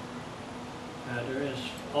it. There is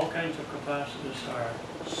all kinds of capacitors.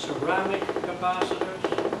 ceramic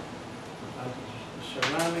capacitors.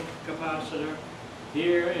 Ceramic capacitor.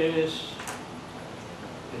 Here is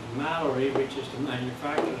Mallory, which is the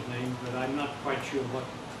manufacturer's name, but I'm not quite sure what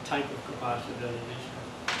type of capacitor it is.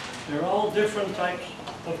 They're all different types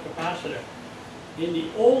of capacitor. In the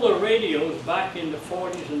older radios, back in the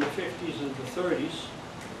 40s and the 50s and the 30s,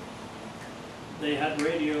 they had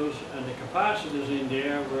radios and the capacitors in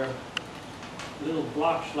there were little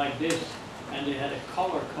blocks like this, and they had a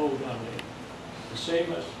color code on it. The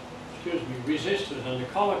same as, resistors, and the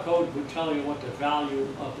color code would tell you what the value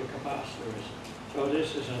of the capacitor is. So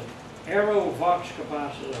this is an Aerovox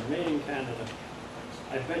capacitor made in Canada.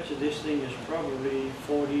 I bet you this thing is probably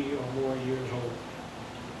 40 or more years old.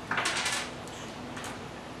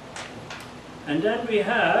 And then we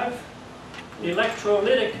have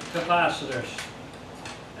electrolytic capacitors.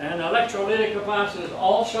 And electrolytic capacitors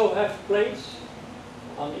also have plates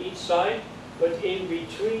on each side, but in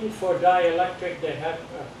between for dielectric they have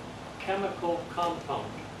a chemical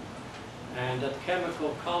compound. And that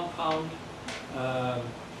chemical compound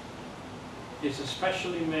is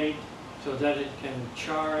especially made so that it can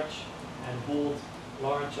charge and hold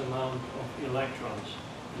large amount of electrons.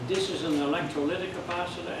 And this is an electrolytic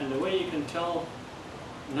capacitor, and the way you can tell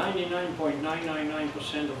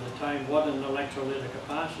 99.999% of the time what an electrolytic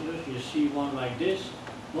capacitor is, you see one like this,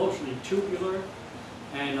 mostly tubular,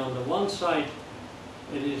 and on the one side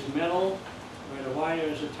it is metal where the wire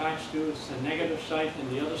is attached to, it's the negative side, and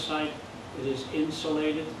the other side it is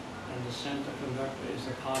insulated, and the center conductor is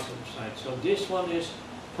the positive side. So this one is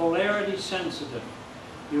polarity sensitive.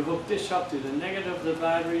 You hook this up to the negative of the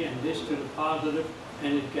battery and this to the positive,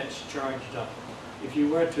 and it gets charged up. If you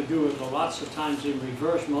were to do it lots of times in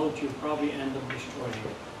reverse mode, you'd probably end up destroying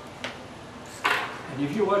it. And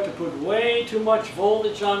if you were to put way too much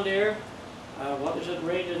voltage on there, what is it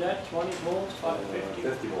rated at? 20 volts? 50?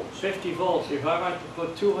 50 volts. 50 volts. If I were to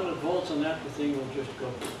put 200 volts on that, the thing will just go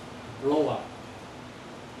blow up.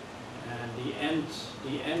 And the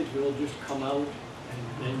end will just come out,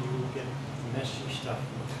 and then you get messy stuff,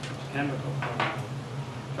 chemical compound.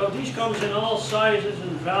 So these comes in all sizes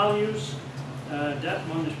and values. That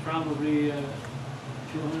one is probably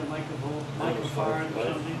 200 microfarad or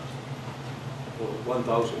something.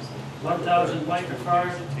 1,000. 1,000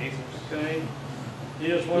 microfarad. Okay.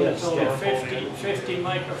 Here's one that's only 50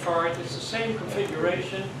 microfarad. It's the same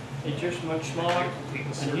configuration, it's just much smaller.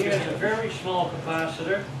 And here's a very small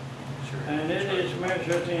capacitor, and it is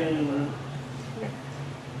measured in, I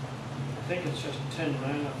think it's just 10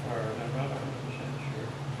 nanofarad. I'm not 100% sure.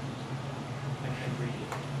 I can't read it.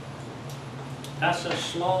 That's a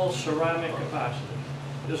small ceramic capacitor.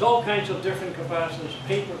 There's all kinds of different capacitors: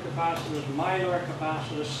 paper capacitors, mylar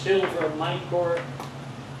capacitors, silver mica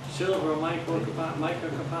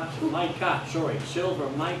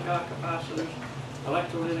capacitors,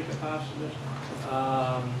 electrolytic capacitors,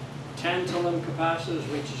 tantalum capacitors,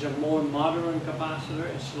 which is a more modern capacitor.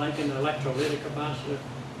 It's like an electrolytic capacitor,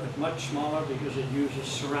 but much smaller because it uses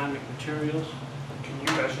ceramic materials. Can you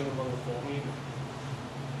measure them on the voltmeter?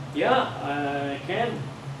 Yeah, I can.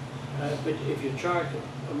 But if you charge it,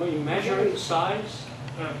 when you measure the size,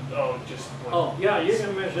 Just like... oh yeah, you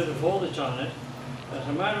can measure the voltage on it. As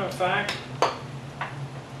a matter of fact,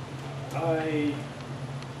 I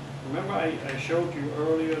showed you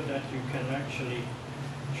earlier that you can actually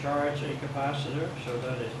charge a capacitor so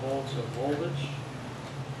that it holds a voltage.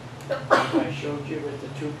 And I showed you with the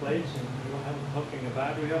two plates, and you don't have hooking a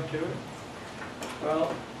battery up to it.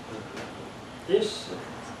 Well, this,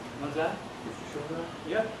 what's that?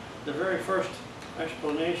 Yeah, the very first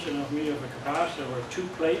explanation of me of a capacitor were two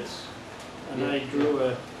plates, and I drew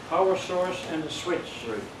a power source and a switch.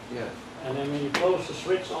 Right, yeah. And then when you close the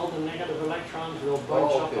switch, all the negative electrons will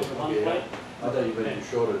bunch up on one plate. I thought you meant you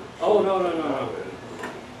showed it. Oh, no.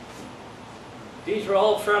 These were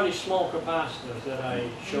all fairly small capacitors that I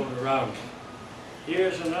showed around.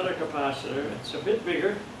 Here's another capacitor. It's a bit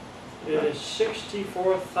bigger. It is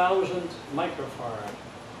 64,000 microfarad.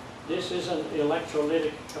 This is an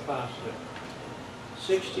electrolytic capacitor.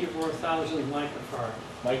 64,000 microfarad.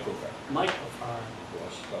 Microfarad.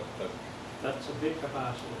 That's a big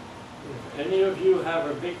capacitor. If any of you have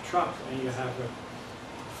a big truck and you have a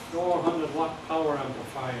 400 watt power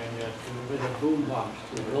amplifier in there with a boom box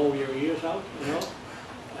to blow your ears out, you know,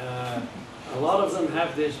 a lot of them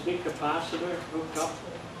have this big capacitor hooked up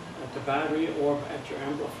at the battery or at your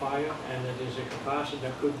amplifier, and it is a capacitor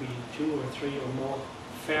that could be 2 or 3 or more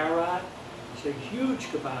farad. It's a huge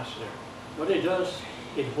capacitor. What it does,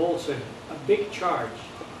 it holds a big charge.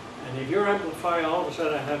 And if your amplifier all of a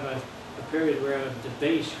sudden have a period where the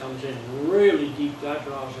bass comes in really deep, that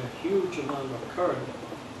draws a huge amount of current.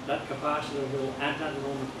 that capacitor will at that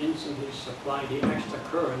moment instantly supply the extra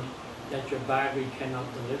current that your battery cannot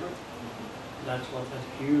deliver. That's what that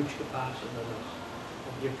huge capacitor does.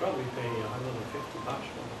 You probably pay $150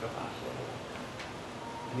 for the capacitor.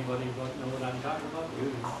 Anybody know what I'm talking about?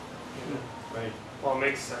 You do. Right. Well, it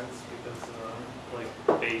makes sense because,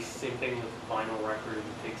 like, bass, same thing with vinyl record,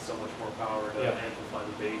 it takes so much more power to Yep. amplify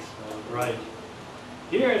the bass. Right.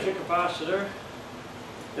 Here is a capacitor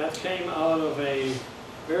that came out of a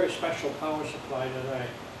very special power supply that I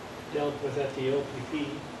dealt with at the OPP,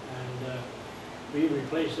 and we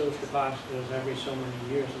replace those capacitors every so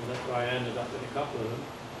many years, and that's why I ended up with a couple of them.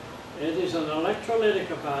 It is an electrolytic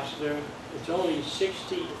capacitor. It's only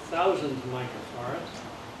 60,000 microfarads,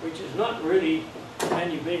 which is not really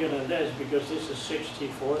any bigger than this because this is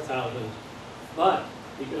 64,000. But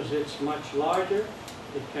because it's much larger,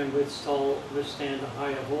 it can withstand a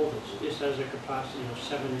higher voltage. This has a capacity of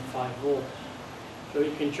 75 volts. So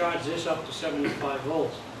you can charge this up to 75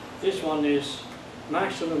 volts. This one is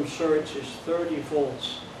maximum surge is 30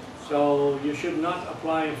 volts. So you should not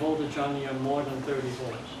apply a voltage on here more than 30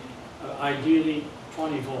 volts. Ideally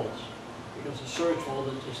 20 volts, because the surge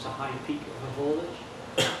voltage is the high peak of a voltage.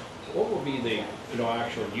 What will be the,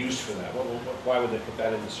 actual use for that? Why would they put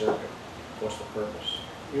that in the circuit? What's the purpose?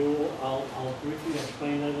 I'll briefly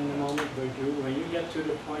explain that in a moment, but when you get to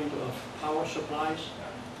the point of power supplies,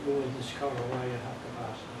 you will discover why you have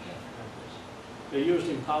capacitors like this. They're used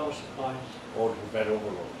in power supplies. Or to prevent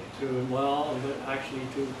overload? Actually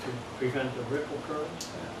to prevent the ripple current.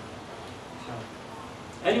 So,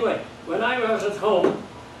 anyway, when I was at home,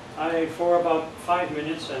 for about 5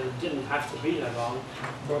 minutes, and it didn't have to be that long,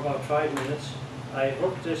 for about 5 minutes, I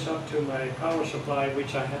hooked this up to my power supply,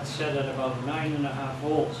 which I had set at about 9.5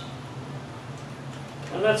 volts.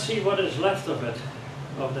 And let's see what is left of it,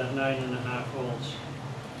 of that 9.5 volts.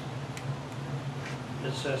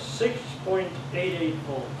 It says 6.88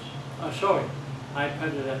 volts. Oh, sorry, I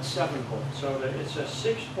put it at 7 volts, so that it says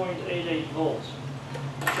 6.88 volts.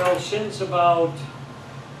 So since about,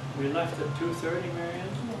 we left at 2:30, Marianne?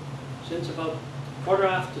 Since about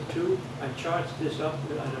 2:15, I charged this up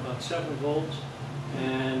at about 7 volts,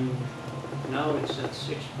 and now it's at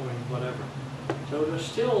 6 point whatever. So there's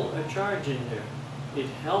still a charge in there. It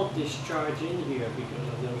held this charge in here because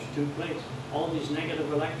of those two plates. All these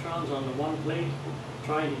negative electrons on the one plate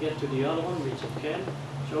trying to get to the other one, which it can,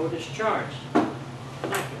 so it is charged.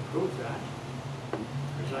 And I can prove that.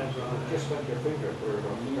 Because I brought it. Just let your finger burn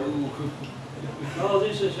on the curve. Oh,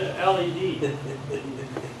 this is a LED.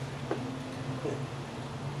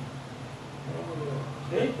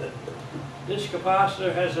 See? This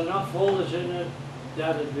capacitor has enough voltage in it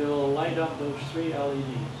that it will light up those 3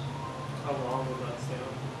 LEDs. How long will that stay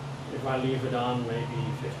on? If I leave it on maybe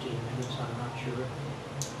 15 minutes, I'm not sure.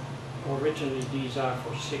 Originally these are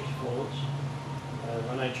for 6 volts.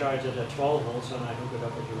 When I charge it at 12 volts and I hook it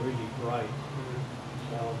up, it's really bright.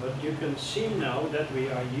 So, but you can see now that we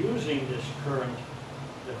are using this current,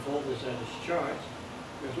 the voltage that is charged.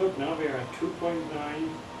 Because look, now we are at 2.9,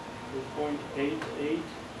 2.88,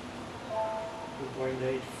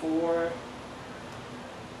 2.84,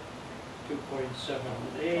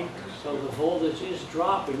 2.78. So the voltage is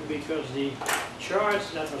dropping because the charge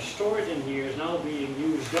that was stored in here is now being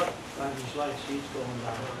used up by these light sheets going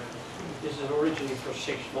down. This is originally for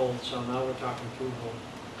 6 volts, so now we're talking 2 volts.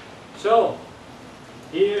 So,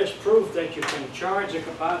 here's proof that you can charge a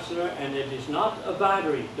capacitor and it is not a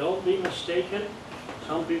battery. Don't be mistaken.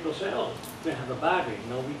 Some people say, oh, we have a battery.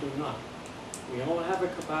 No, we do not. We only have a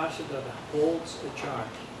capacitor that holds a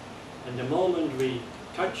charge. And the moment we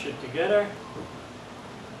touch it together,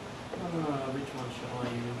 which one shall I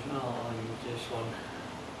use? No, I'll use this one.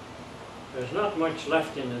 There's not much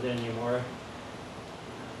left in it anymore.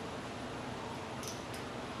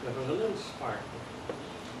 There was a little spark.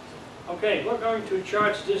 Okay, we're going to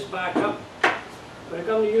charge this back up. We're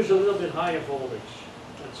going to use a little bit higher voltage.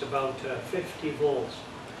 That's about 50 volts.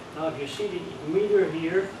 Now if you see the meter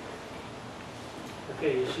here,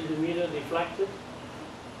 okay, you see the meter deflected?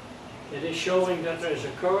 It is showing that there is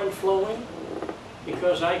a current flowing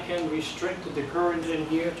because I can restrict the current in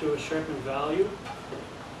here to a certain value.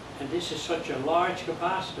 And this is such a large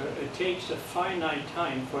capacitor, it takes a finite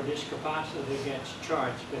time for this capacitor to get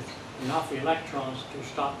charged with enough electrons to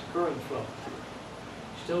stop the current flow.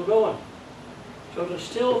 Still going. So there's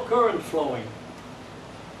still current flowing.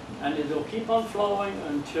 And it will keep on flowing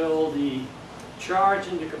until the charge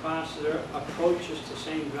in the capacitor approaches the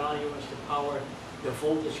same value as the power, the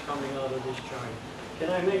voltage coming out of this charge.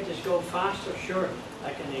 Can I make this go faster? Sure.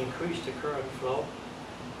 I can increase the current flow.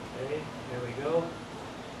 Okay, there we go.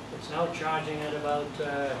 It's now charging at about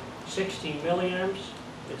 60 milliamps.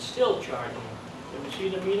 It's still charging. Can you see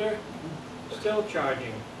the meter? Still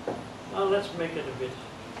charging. Well, let's make it a bit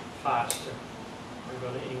faster. We're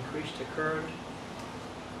going to increase the current.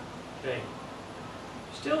 Okay.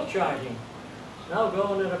 Still charging. It's now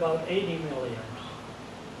going at about 80 milliamps.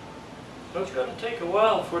 So it's going to take a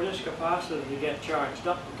while for this capacitor to get charged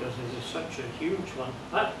up because it is such a huge one.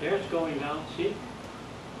 Ah, there it's going down, see?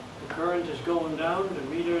 The current is going down,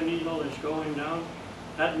 the meter needle is going down.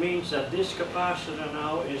 That means that this capacitor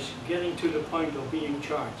now is getting to the point of being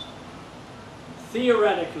charged.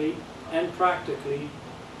 Theoretically and practically,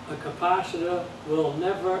 a capacitor will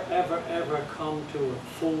never, ever, ever come to a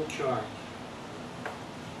full charge.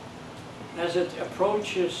 As it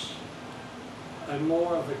approaches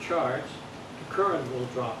more of a charge, the current will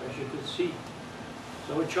drop, as you can see.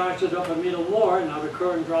 So we charge it up a little more, now the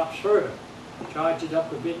current drops further. Charge it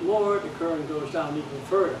up a bit more, the current goes down even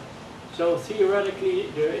further. So theoretically,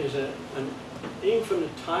 there is an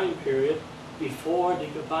infinite time period before the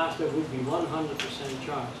capacitor would be 100%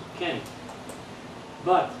 charged. It can.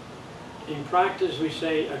 But in practice, we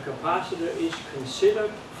say a capacitor is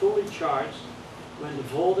considered fully charged when the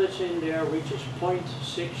voltage in there reaches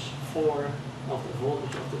 0.64 of the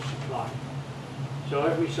voltage of the supply. So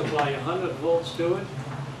if we supply 100 volts to it,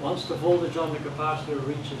 once the voltage on the capacitor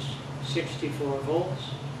reaches 64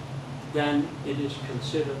 volts, then it is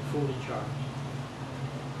considered fully charged.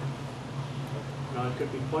 Now it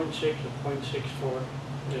could be 0.6 or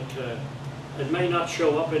 0.64. It may not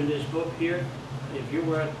show up in this book here. If you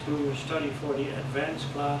were to study for the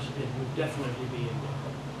advanced class, it would definitely be in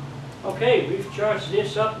there. Okay, we've charged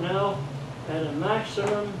this up now at a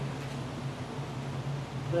maximum.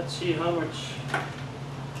 Let's see how much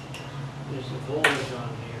is the voltage on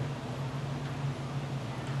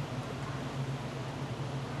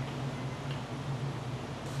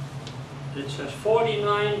here. It says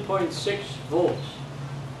 49.6 volts.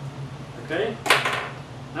 Okay?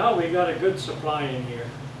 Now we got a good supply in here.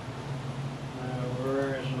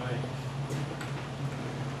 Where is my...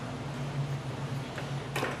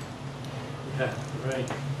 Yeah, right.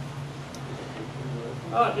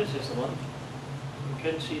 Oh, this is the one. You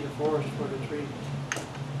can see the forest for the tree.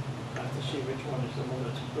 I have to see which one is the one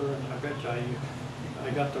that's burned. I bet you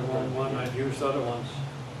I got the wrong one. I've used other ones.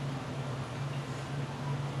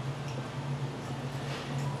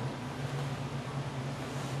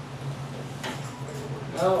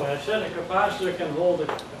 Oh, I said a capacitor can hold a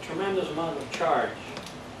tremendous amount of charge.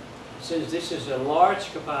 Since this is a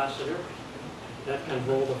large capacitor that can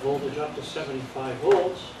hold a voltage up to 75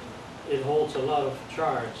 volts, it holds a lot of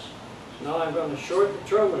charge. Now I'm going to short the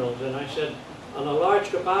terminals, and I said on a large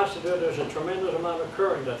capacitor there's a tremendous amount of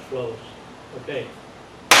current that flows. Okay.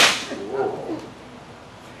 Whoa.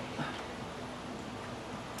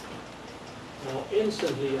 Now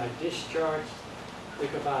instantly I discharged the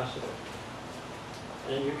capacitor.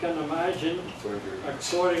 And you can imagine,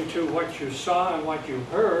 according to what you saw and what you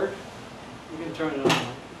heard, you can turn it on.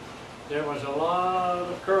 There was a lot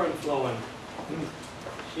of current flowing.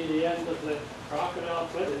 See the end of the crocodile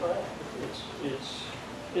clip?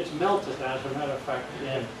 It's melted, as a matter of fact, at the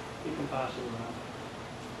end. You can pass it around.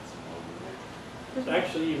 It's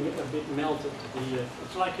actually a bit melted.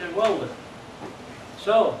 It's like a welder.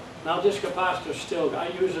 So, now this capacitor still, I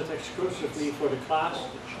use it exclusively for the class.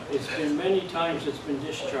 It's been many times it's been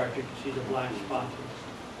discharged. You can see the black spot here.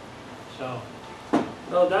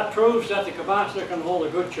 So that proves that the capacitor can hold a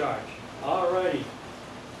good charge. Alrighty.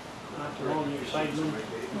 After all the excitement.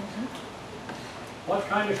 What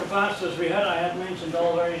kind of capacitors we had? I had mentioned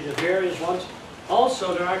already the various ones.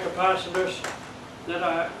 Also, there are capacitors that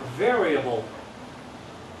are variable.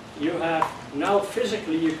 You have, now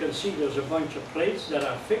physically you can see there's a bunch of plates that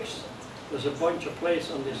are fixed. There's a bunch of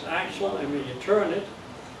plates on this axle, and when you turn it,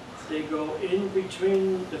 they go in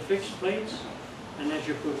between the fixed plates, and as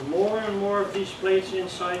you put more and more of these plates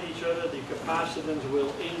inside each other, the capacitance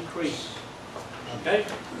will increase. Okay?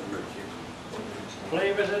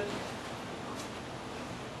 Play with it.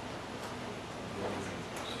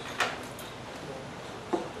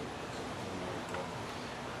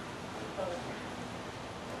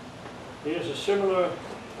 Here's a similar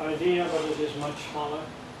idea, but it is much smaller.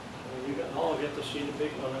 So you can all get to see the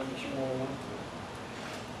big one and the small one.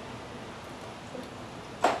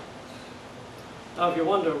 Now if you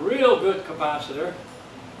want a real good capacitor,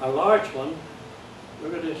 a large one,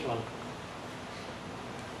 look at this one.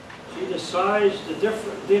 See the size, the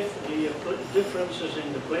differences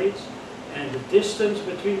in the plates and the distance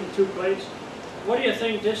between the two plates. What do you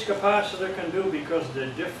think this capacitor can do, because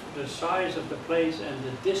the size of the plates and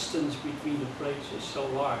the distance between the plates is so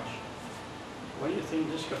large? What do you think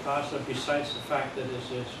this capacitor, besides the fact that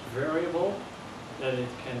it is variable, that it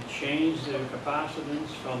can change the capacitance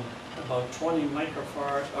from about 20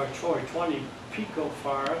 microfarad, or sorry, 20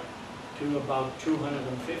 picofarad to about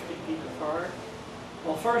 250 picofarad.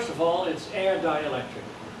 Well, first of all, it's air dielectric,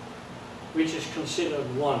 which is considered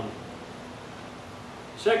 1.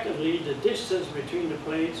 Secondly, the distance between the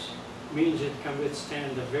plates means it can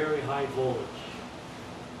withstand a very high voltage.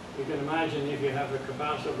 You can imagine if you have a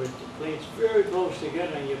capacitor with the plates very close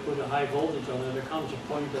together and you put a high voltage on it, there comes a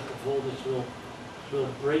point that the voltage will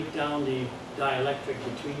break down the dielectric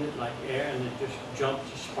between it like air, and it just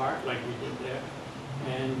jumps a spark like we did there.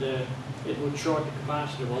 And it would short the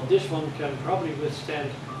capacitor. Well, this one can probably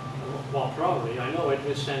withstand, well, probably, I know it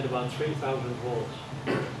withstands about 3,000 volts.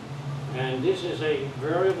 And this is a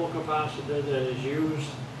variable capacitor that is used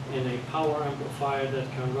in a power amplifier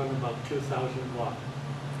that can run about 2,000 watts.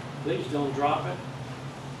 Please don't drop it,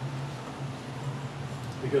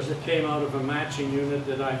 because it came out of a matching unit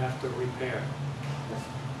that I have to repair.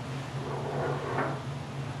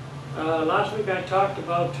 Last week I talked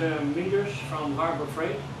about meters from Harbor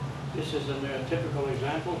Freight. This is a typical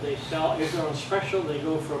example. They sell, if they're on special, they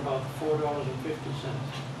go for about $4.50.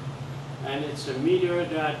 And it's a meter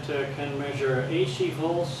that can measure AC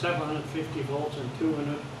volts, 750 volts and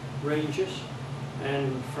 200 ranges.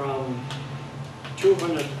 And from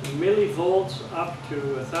 200 millivolts up to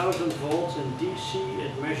 1,000 volts in DC,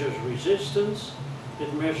 it measures resistance,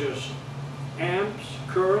 it measures amps,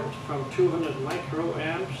 current from 200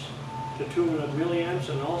 microamps to 200 milliamps,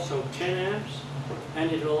 and also 10 amps.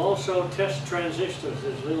 And it will also test transistors.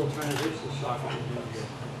 There's little transistor sockets in here.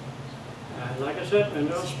 Like I said, when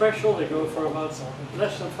they're on special, they go for about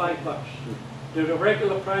less than $5. The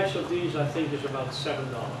regular price of these, I think, is about $7.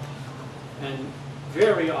 And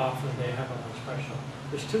very often they have them on special.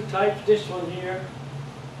 There's two types. This one here,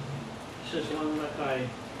 this is one that I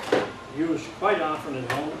use quite often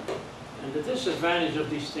at home. And the disadvantage of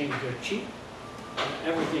these things, they're cheap.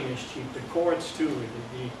 Everything is cheap. The cords too.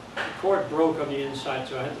 The cord broke on the inside,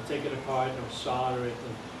 so I had to take it apart and solder it.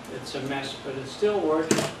 And it's a mess, but it still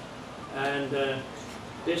works. And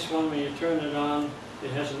this one, when you turn it on,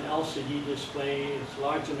 it has an LCD display. It's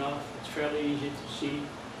large enough. It's fairly easy to see.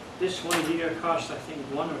 This one here costs, I think,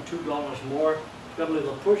 $1 or $2 more. It's got a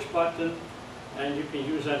little push button, and you can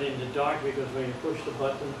use that in the dark, because when you push the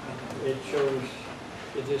button, it shows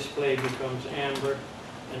the display becomes amber,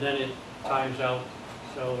 and then it times out,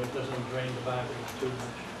 so it doesn't drain the battery too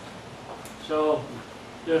much. So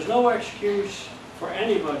there's no excuse for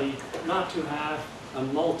anybody not to have a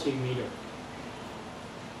multimeter.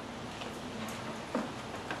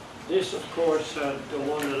 This, of course, the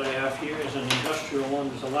one that I have here is an industrial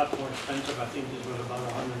one. It's a lot more expensive. I think this was about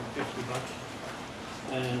 $150.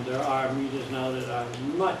 And there are meters now that are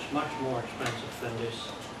much, much more expensive than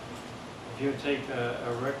this. If you take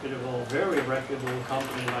a reputable, very reputable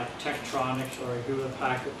company like Tektronix or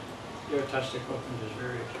Hewlett-Packard, their test equipment is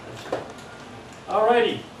very expensive.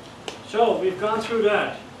 Alrighty, so we've gone through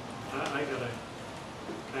that. I gotta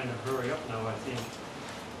kind of hurry up now, I think.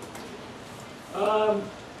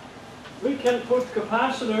 We can put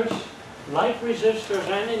capacitors, like resistors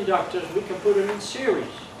and inductors, we can put them in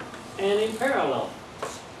series and in parallel.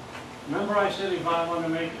 Remember I said if I want to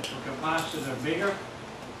make a capacitor bigger,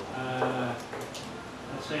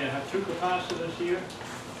 let's say I have two capacitors here.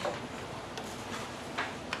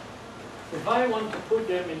 If I want to put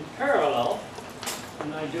them in parallel,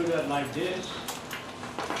 and I do that like this,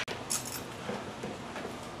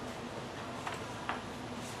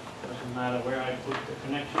 doesn't matter where I put the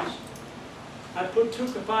connections, I put two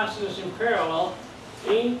capacitors in parallel,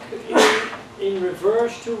 in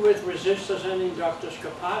reverse to with resistors and inductors.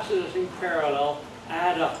 Capacitors in parallel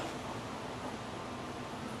add up.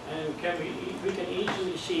 And we can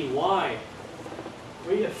easily see why.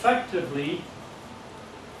 We effectively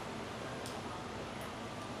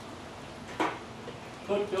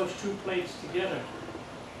put those two plates together.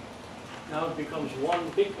 Now it becomes one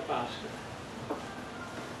big capacitor.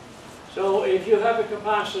 So if you have a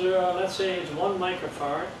capacitor, let's say it's 1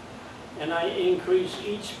 microfarad, and I increase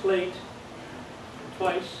each plate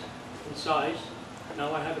twice in size,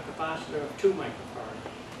 now I have a capacitor of 2 microfarad.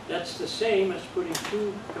 That's the same as putting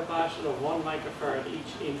two capacitors of 1 microfarad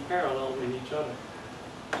each in parallel with each other.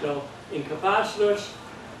 So in capacitors,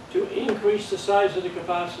 to increase the size of the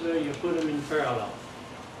capacitor, you put them in parallel,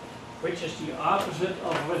 which is the opposite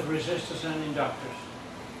of with resistors and inductors.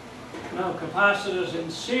 Now capacitors in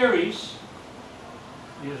series,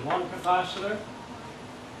 here's one capacitor.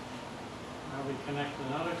 Now we connect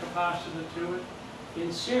another capacitor to it.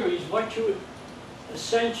 In series, what you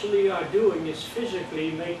essentially are doing is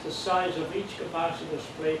physically make the size of each capacitor's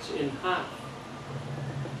plates in half.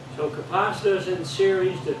 So So capacitors in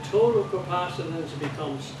series, the total capacitance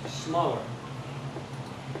becomes smaller.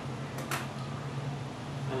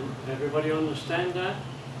 And everybody understand that?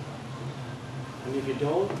 And if you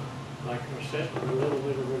don't, like I said, with a little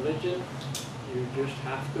bit of religion, you just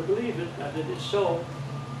have to believe it, that it is so,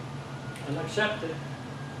 and accept it.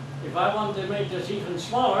 If I want to make this even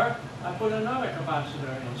smaller, I put another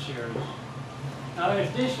capacitor in series. Now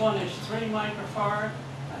if this one is 3 microfarad,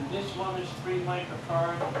 and this one is 3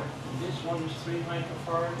 microfarad, and this one is 3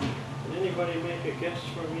 microfarad, can anybody make a guess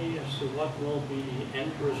for me as to what will be the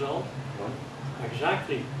end result? 1.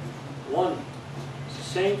 Exactly, 1. It's the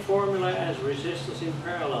same formula as resistors in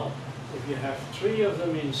parallel. If you have 3 of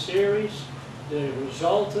them in series, the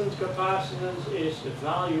resultant capacitance is the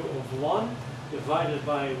value of 1 divided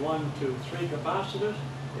by 1, 2, 3 capacitors.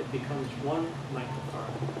 It becomes 1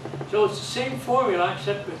 microfarad. So it's the same formula,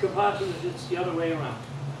 except with capacitors it's the other way around.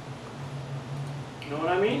 You know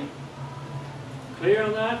what I mean? Clear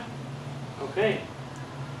on that? Okay.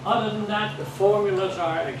 Other than that, the formulas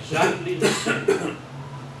are exactly the same.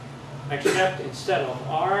 Except instead of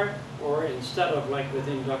R, or instead of like with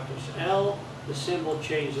inductors L, the symbol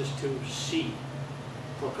changes to C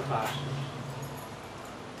for capacitors.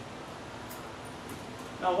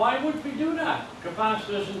 Now why would we do that?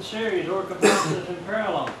 Capacitors in series or capacitors in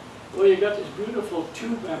parallel? Well, you got this beautiful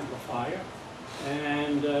tube amplifier,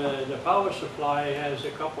 and the power supply has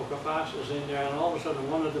a couple capacitors in there, and all of a sudden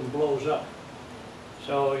one of them blows up.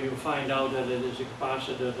 So you find out that it is a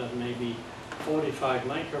capacitor that may be 45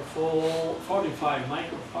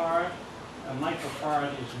 microfarad. A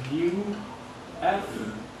microfarad is mu F,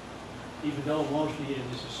 even though mostly it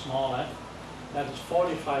is a small f. That is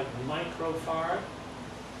 45 microfarad.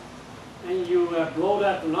 And you blow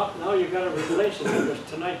that one up, now you've got to replace it, because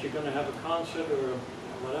tonight you're going to have a concert or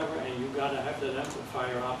whatever, and you've got to have that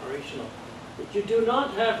amplifier operational. But you do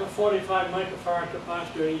not have a 45 microfarad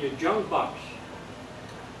capacitor in your junk box.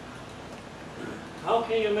 How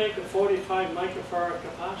can you make a 45 microfarad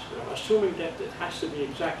capacitor, assuming that it has to be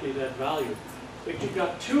exactly that value? But you've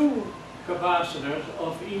got 2 capacitors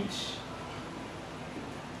of each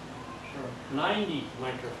 90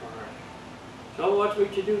 microfarad. So what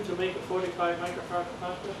would you do to make a 45 microfarad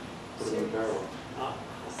capacitor? Put them in parallel.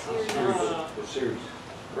 The series.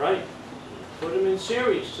 Right. Put them in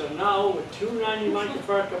series. So now with 2 90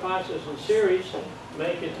 microfarad capacitors in series,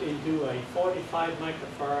 make it into a 45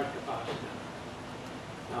 microfarad capacitor.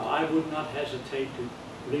 Now I would not hesitate to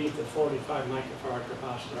leave the 45 microfarad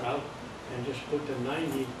capacitor out and just put the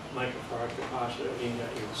 90 microfarad capacitor in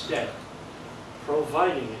there instead,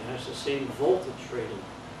 providing it has the same voltage rating.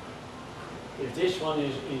 If this one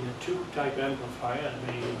is in a tube-type amplifier, it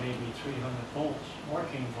may be 300 volts,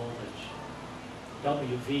 working voltage,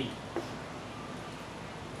 WV.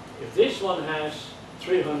 If this one has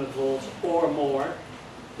 300 volts or more,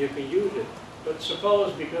 you can use it. But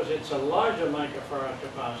suppose because it's a larger microfarad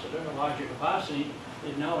capacitor, a larger capacity,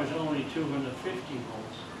 it now is only 250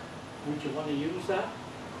 volts. Would you want to use that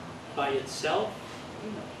by itself?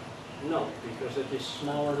 No, because it is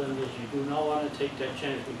smaller than this. You do not want to take that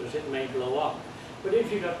chance because it may blow up. But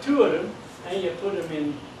if you got 2 of them and you put them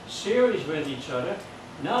in series with each other,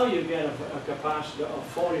 now you get a capacitor of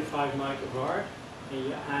 45 microfarad, and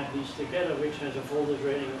you add these together, which has a voltage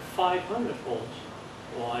rating of 500 volts.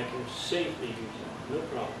 Well, I can safely use that, no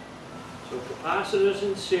problem. So capacitors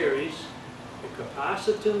in series, the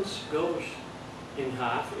capacitance goes in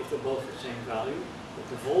half if they're both the same value, but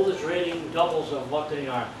the voltage rating doubles of what they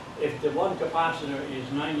are. If the one capacitor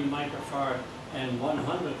is 90 microfarad and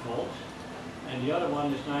 100 volts, and the other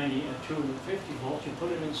one is 90 and 250 volts, you put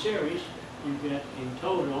them in series, you get in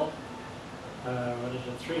total,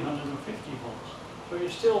 350 volts. So you're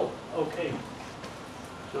still okay.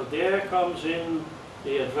 So there comes in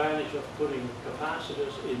the advantage of putting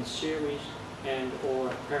capacitors in series and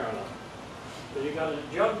or parallel. So you got a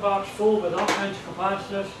jug box full with all kinds of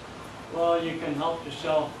capacitors, well, you can help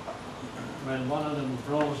yourself when one of them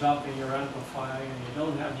blows up in your amplifier and you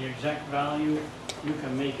don't have the exact value, you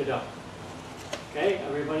can make it up. Okay,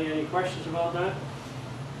 everybody any questions about that?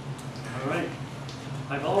 All right.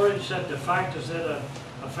 I've already said the factors that are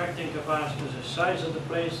affecting capacitors: the size of the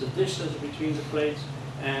plates, the distance between the plates,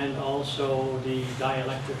 and also the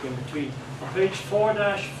dielectric in between. On page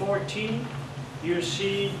 4-14, you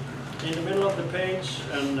see in the middle of the page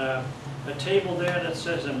a table there that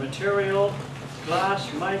says the material: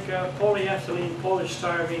 glass, mica, polyethylene,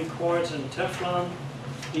 polystyrene, quartz, and Teflon.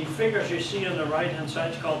 The figures you see on the right-hand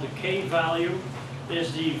side is called the K value,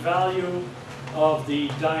 is the value of the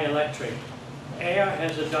dielectric. Air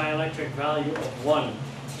has a dielectric value of 1.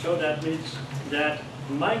 So that means that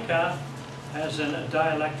mica has a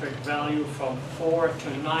dielectric value from 4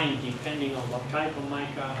 to 9, depending on what type of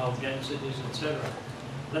mica, how dense it is, etc.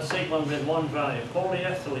 Let's take one with one value.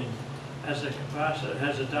 Polyethylene has a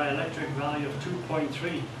dielectric value of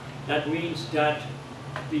 2.3. That means that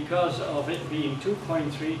because of it being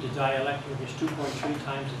 2.3, the dielectric is 2.3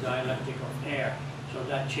 times the dielectric of air. So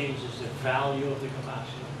that changes the value of the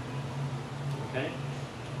capacitor. Okay?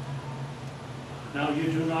 Now you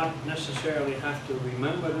do not necessarily have to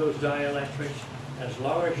remember those dielectrics, as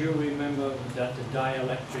long as you remember that the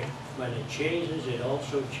dielectric, when it changes, it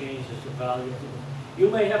also changes the value of the. You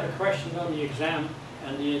may have a question on the exam,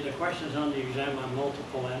 and the questions on the exam are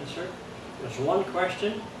multiple answer. There's one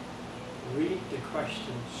question. Read the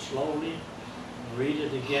question slowly, read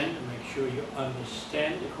it again to make sure you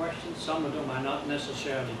understand the question. Some of them are not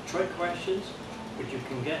necessarily trick questions, but you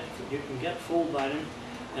can get fooled by them.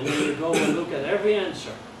 And then you go and look at every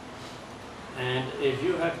answer. And if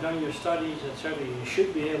you have done your studies, etc., you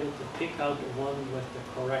should be able to pick out the one with the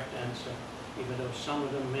correct answer, even though some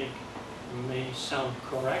of them may sound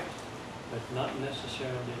correct, but not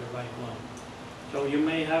necessarily the right one. So you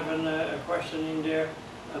may have a question in there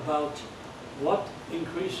about what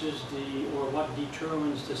increases or what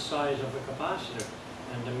determines the size of a capacitor.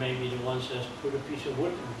 And then maybe the one says put a piece of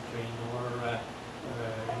wood in between, or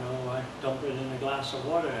I dump it in a glass of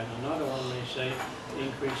water. And another one may say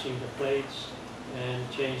increasing the plates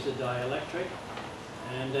and change the dielectric.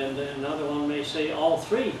 And then another one may say all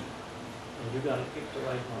three. And you got to pick the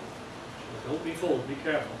right one. So don't be fooled, be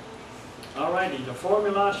careful. Alrighty, the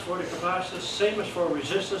formulas for the capacitors, same as for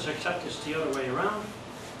resistors, except it's the other way around.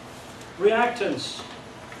 Reactance.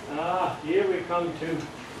 Here we come to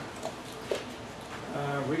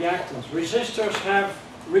reactance. Resistors have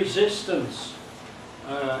resistance.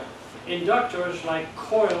 Inductors, like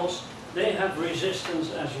coils, they have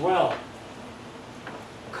resistance as well.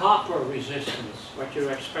 Copper resistance, what you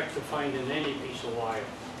expect to find in any piece of wire.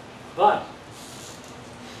 But,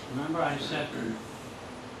 remember I said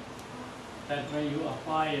that when you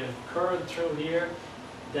apply a current through here,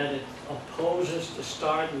 that it opposes the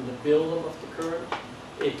start and the buildup of the current.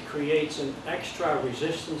 It creates an extra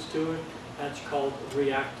resistance to it. That's called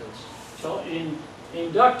reactance. So in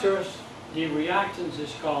inductors, the reactance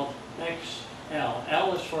is called XL.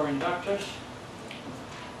 L is for inductors,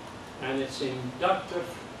 and it's inductive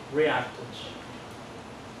reactance.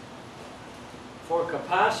 For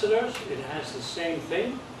capacitors, it has the same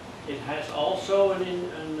thing. It has also an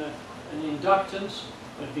inductance,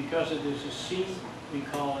 but because it is a C, we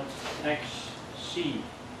call it XC.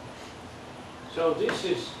 So this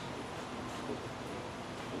is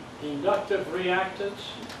inductive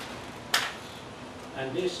reactance,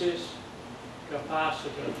 and this is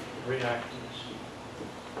capacitive reactance.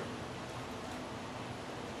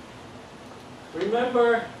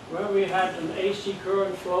 Remember when we had an AC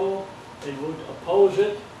current flow, it would oppose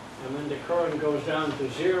it, and when the current goes down to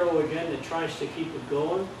zero again, it tries to keep it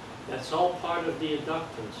going. That's all part of the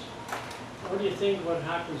inductance. What do you think what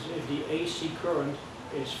happens if the AC current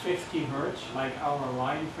is 50 Hertz, like our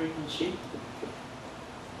line frequency?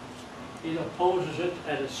 It opposes it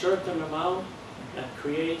at a certain amount that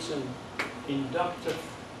creates an inductive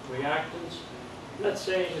reactance. Let's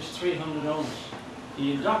say it's 300 ohms.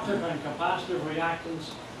 The inductive and capacitive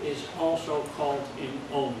reactance is also called in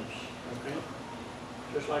ohms, okay?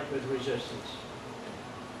 Just like with resistance.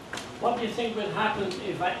 What do you think would happen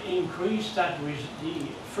if I increase the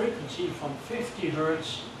frequency from 50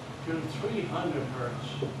 Hertz to 300 Hertz?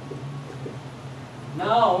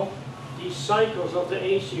 Now, these cycles of the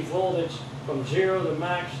AC voltage from 0 to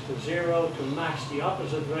max, to 0 to max the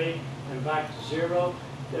opposite way, and back to 0,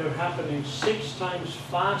 they're happening 6 times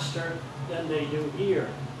faster than they do here.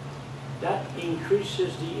 That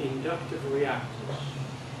increases the inductive reactance,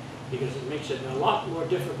 because it makes it a lot more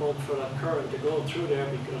difficult for that current to go through there,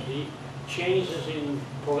 because the changes in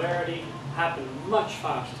polarity happen much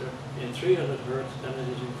faster in 300 Hertz than it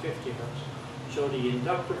is in 50 Hertz. So the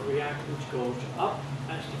inductive reactance goes up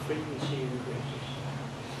as the frequency increases.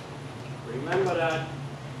 Remember that.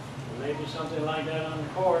 Maybe something like that on the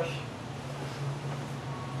course.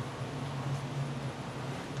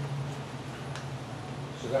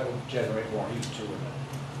 So that will generate more heat too,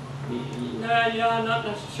 Yeah, not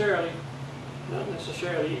necessarily. Not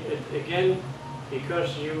necessarily. Again,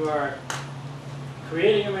 because you are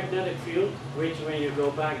creating a magnetic field, which when you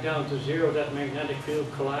go back down to 0, that magnetic field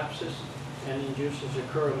collapses and induces a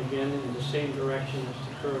current again in the same direction as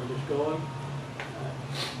the current is going.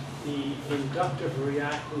 The inductive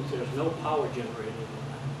reactance, there's no power generated in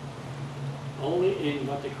that. Only in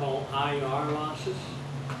what they call IR losses.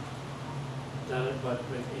 but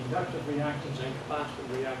with inductive reactance and capacitive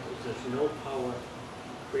reactance, there's no power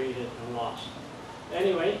created and lost.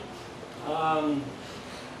 Anyway,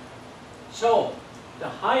 so the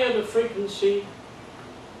higher the frequency,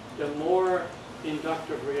 the more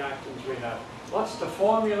inductive reactance we have. What's the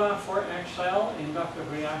formula for XL, inductive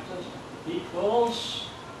reactance? Equals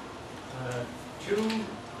 2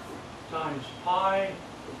 times pi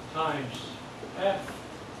times F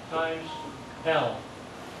times L.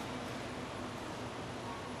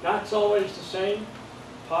 That's always the same.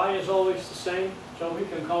 Pi is always the same. So we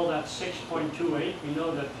can call that 6.28. We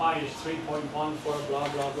know that pi is 3.14, blah, blah,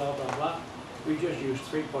 blah, blah, blah. We just use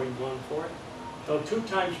 3.14. So 2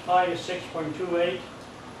 times pi is 6.28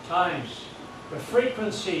 times. The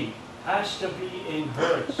frequency has to be in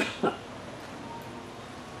hertz.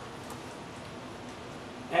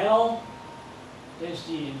 L is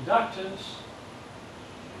the inductance,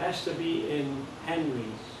 has to be in henries.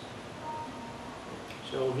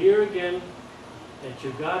 So here again, that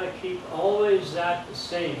you got to keep always that the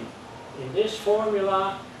same. In this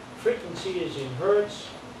formula, frequency is in hertz,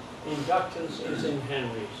 inductance is in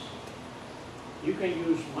henries. You can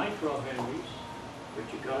use microhenries, but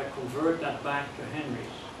you got to convert that back to henries.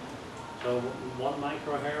 So 1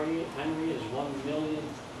 microhenry is 1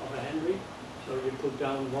 millionth of a henry. So you put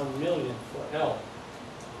down 1 million for L.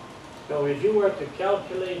 So if you were to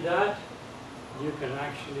calculate that, you can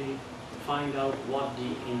actually find out what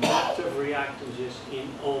the inductive reactance is in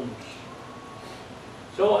ohms.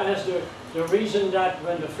 So as the reason that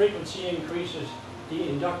when the frequency increases, the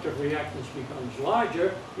inductive reactance becomes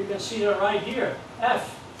larger, you can see that right here.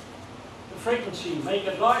 F, the frequency, make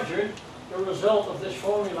it larger, the result of this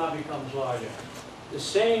formula becomes larger. The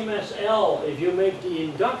same as L, if you make the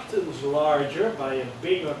inductance larger by a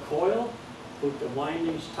bigger coil, put the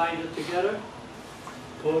windings tighter together,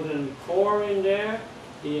 put a core in there,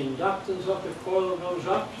 the inductance of the coil goes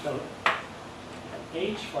up, so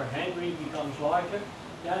H for Henry becomes larger.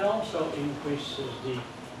 That also increases the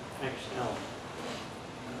XL.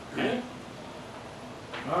 Okay?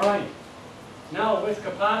 All right. Now with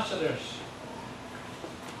capacitors,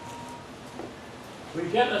 we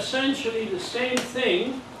get essentially the same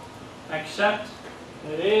thing, except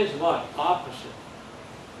it is what? Opposite.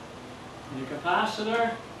 In the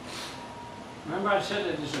capacitor, remember I said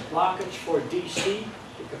it is a blockage for DC.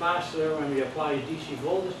 The capacitor, when we apply a DC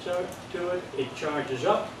voltage to it, it charges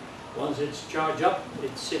up. Once it's charged up,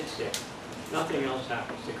 it sits there. Nothing else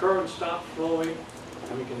happens. The current stops flowing,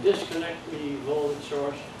 and we can disconnect the voltage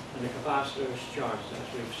source, and the capacitor is charged,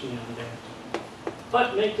 as we've seen on there.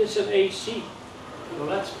 But make this an AC. So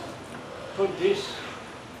let's put this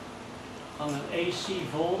on an AC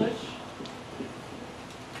voltage.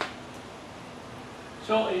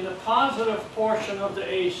 So in the positive portion of the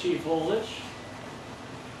AC voltage,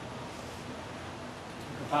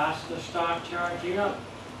 the capacitor starts charging up.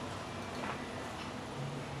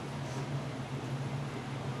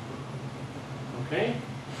 Okay?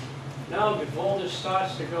 Now the voltage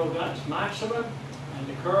starts to go down to maximum, and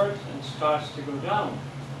the current starts to go down.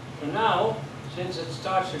 So now, since it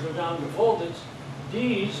starts to go down the voltage,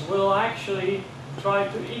 these will actually try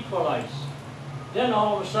to equalize. Then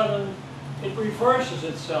all of a sudden, it reverses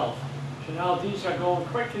itself. So now these are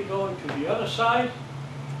quickly going to the other side,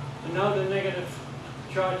 and now the negative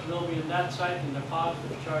charge will be on that side and the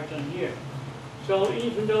positive charge on here. So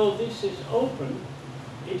even though this is open,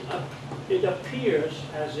 it appears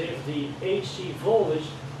as if the AC voltage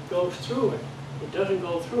goes through it. It doesn't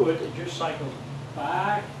go through it, it just cycles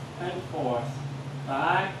back and forth,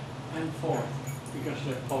 because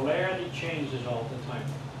the polarity changes all the time.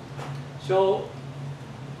 So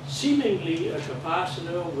seemingly a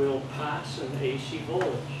capacitor will pass an AC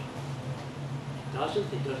voltage.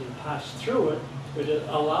 It doesn't pass through it, but it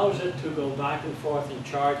allows it to go back and forth and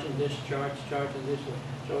charge and discharge, charge and discharge.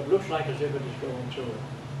 So it looks like as if it is going through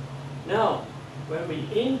it. Now, when we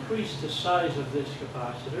increase the size of this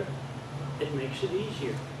capacitor, it makes it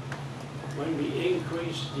easier. When we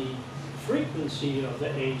increase the frequency of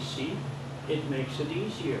the AC, it makes it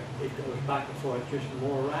easier. It goes back and forth just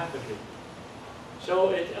more rapidly. So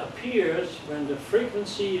it appears when the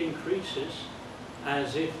frequency increases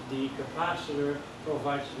as if the capacitor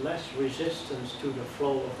provides less resistance to the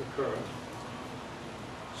flow of the current.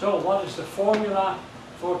 So what is the formula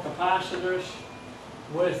for capacitors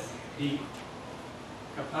with the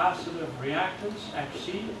capacitive reactance?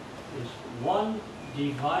 Xc is 1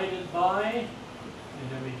 divided by,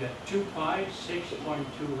 and then we get 2 pi,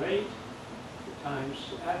 6.28 times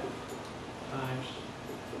F times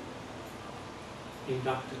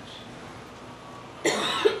inductance.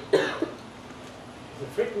 The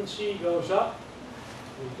frequency goes up,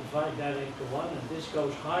 we divide that into 1, and this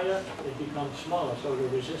goes higher, it becomes smaller, so the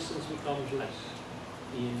resistance becomes less.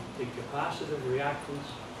 The capacitive reactance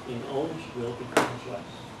in ohms will become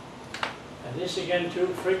less. And this again too,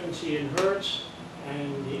 frequency in hertz,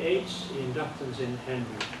 and the H, the inductance in Henry.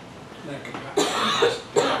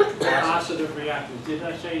 Capacitive reactance. Did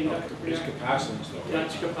I say inductive It's reactance? capacitance though.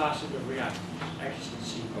 That's capacitive reactance.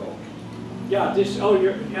 XC. Oh, Yeah, this. Oh,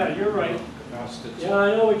 you're right. capacitance. Yeah,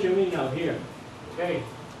 I know what you mean now. Here. Okay.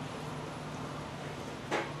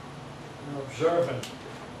 You're observant.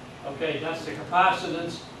 Okay, that's the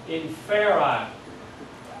capacitance in farad.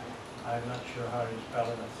 I'm not sure how to spell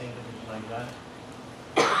it. I think it is like that.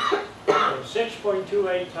 So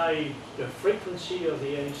 6.28 times the frequency of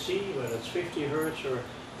the AC, whether it's 50 hertz or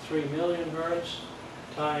 3 million hertz,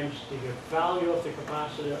 times the value of the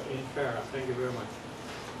capacitor in farad. Thank you very much.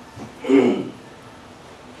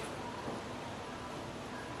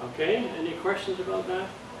 Okay, any questions about that?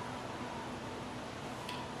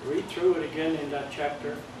 Read through it again in that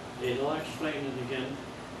chapter. It'll explain it again.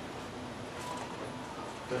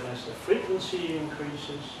 But as the frequency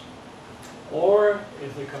increases, or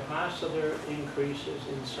if the capacitor increases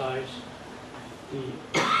in size, the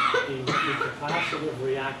capacitive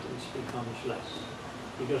reactance becomes less.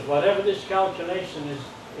 Because whatever this calculation is,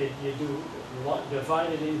 you do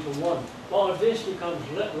divide it into 1. Well, if this becomes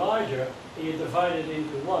larger, and you divide it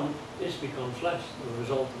into 1, this becomes less. The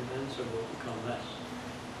resultant answer will become less.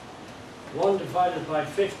 1 divided by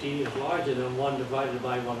 50 is larger than 1 divided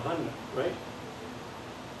by 100, right?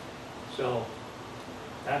 So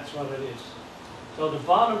that's what it is. So the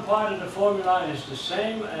bottom part of the formula is the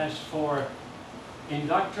same as for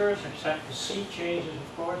inductors, except the C changes,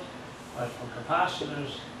 of course. But for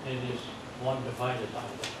capacitors, it is 1 divided by 1.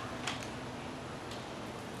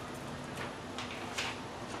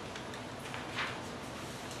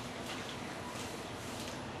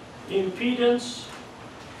 Impedance.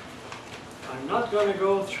 I'm not going to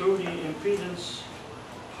go through the impedance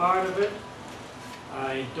part of it.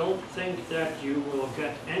 I don't think that you will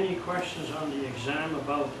get any questions on the exam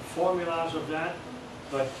about the formulas of that,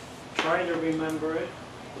 but try to remember it,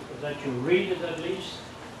 that you read it at least.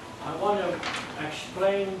 I want to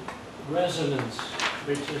explain resonance,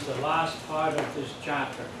 which is the last part of this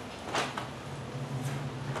chapter.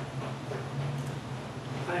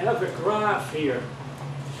 I have a graph here.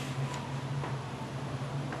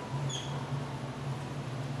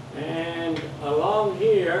 And along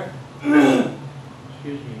here,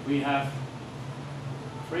 excuse me, we have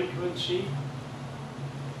frequency,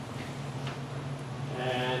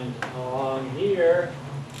 and along here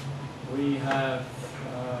we have,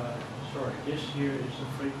 sorry, this here is the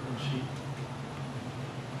frequency.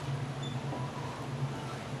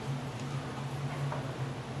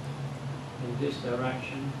 In this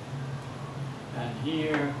direction, and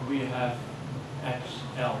here we have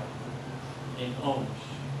XL in ohms.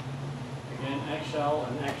 Again, XL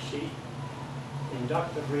and XC,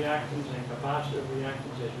 inductive reactance and capacitive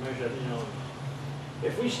reactance is measured in ohms.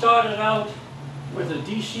 If we started out with a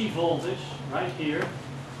DC voltage right here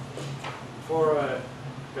for a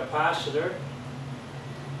capacitor,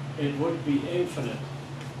 it would be infinite,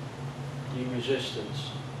 the resistance.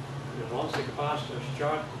 Because once the capacitor is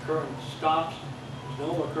charged, the current stops, there's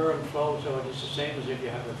no more current flow, so it is the same as if you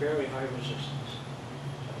have a very high resistance.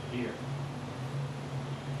 So here.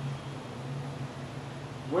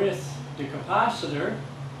 With the capacitor,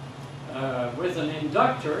 with an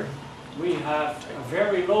inductor, we have a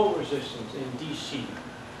very low resistance in DC.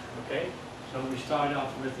 Okay? So we start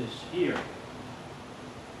off with this here.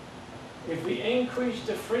 If we increase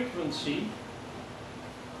the frequency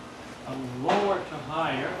from lower to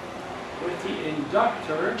higher, with the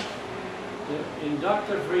inductor, the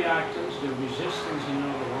inductive reactance, the resistance in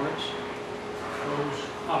other words, goes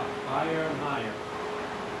up higher and higher.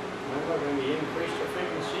 Remember, when we increase the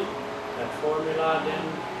frequency, that formula, then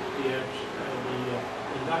the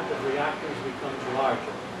inductive reactance becomes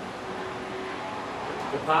larger.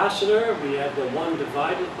 Capacitor, we have the 1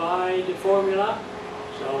 divided by the formula.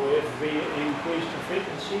 So if we increase the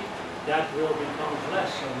frequency, that will become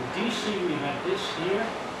less. So in DC, we have this here.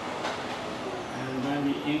 And when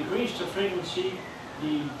we increase the frequency,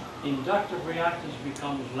 the inductive reactance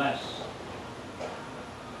becomes less.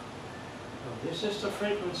 This is the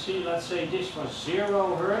frequency. Let's say this was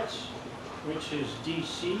 0 hertz, which is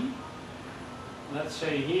DC. Let's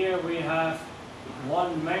say here we have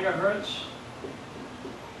 1 megahertz.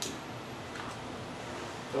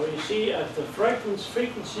 So you see, as the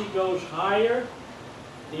frequency goes higher,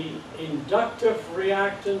 the inductive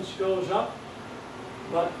reactance goes up,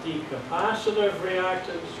 but the capacitive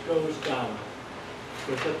reactance goes down.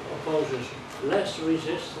 because it opposes less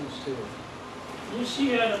resistance to it. You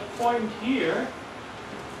see at a point here,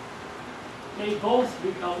 they both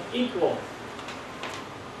become equal.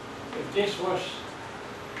 If this was,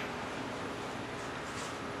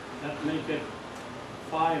 that make it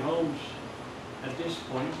 5 ohms at this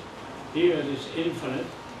point, here it is infinite,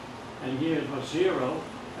 and here it was 0.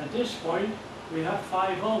 At this point, we have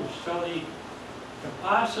 5 ohms. So the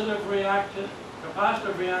capacitive reactance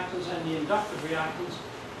and the inductive reactance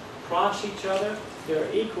cross each other.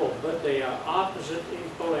 They're equal, but they are opposite in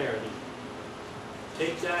polarity.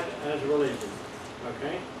 Take that as religion,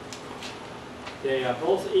 okay? They are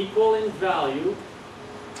both equal in value,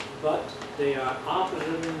 but they are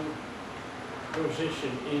opposite in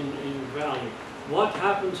position, in value. What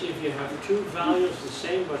happens if you have two values the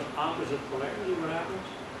same but opposite polarity? What happens?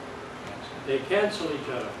 They cancel each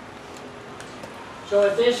other. So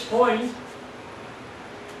at this point,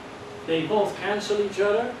 they both cancel each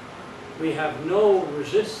other. We have no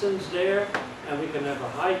resistance there, and we can have a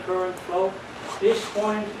high current flow. This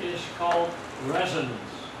point is called resonance.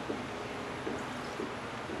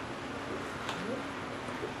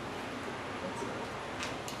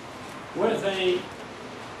 With an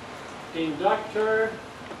inductor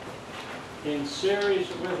in series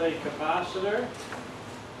with a capacitor,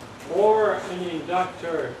 or an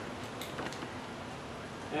inductor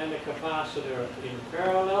and a capacitor in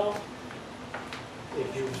parallel,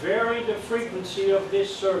 if you vary the frequency of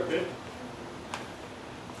this circuit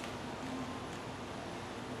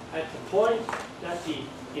at the point that the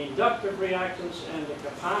inductive reactance and the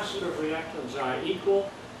capacitive reactance are equal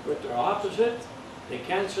with their opposite, they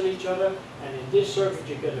cancel each other, and in this circuit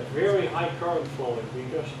you get a very high current flowing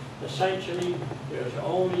because essentially there's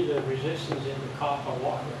only the resistance in the copper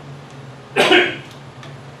wire.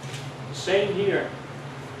 Same here.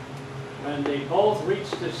 When they both reach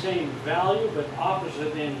the same value but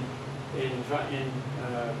opposite in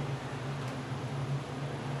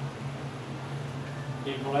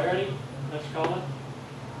polarity, let's call it,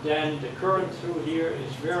 then the current through here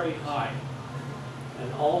is very high.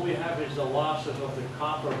 And all we have is the losses of the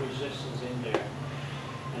copper resistance in there.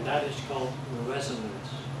 And that is called resonance.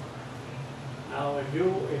 Now if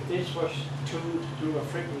this was tuned to a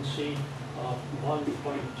frequency of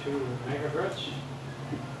 1.2 megahertz,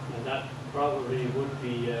 and that probably would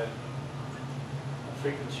be a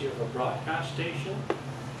frequency of a broadcast station,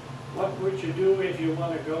 what would you do if you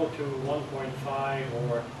want to go to 1.5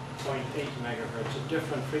 or 0.8 megahertz, a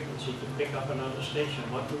different frequency to pick up another station?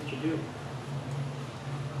 What would you do?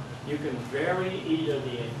 You can vary either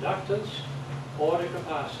the inductance or the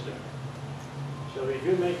capacitor. So if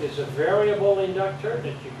you make this a variable inductor,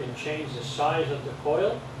 that you can change the size of the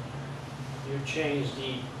coil, you change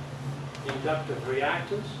the inductive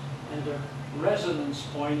reactance, and the resonance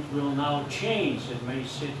point will now change. It may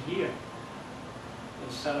sit here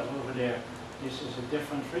instead of over there. This is a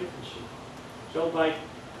different frequency. So by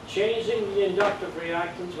changing the inductive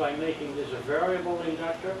reactance, by making this a variable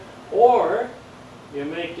inductor, or you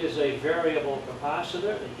make this a variable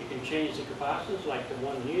capacitor, that you can change the capacitance, like the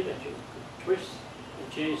one here that you twist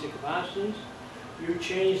and change the capacitance. You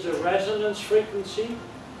change the resonance frequency,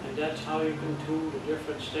 and that's how you can tune the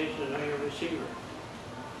different stations on your receiver.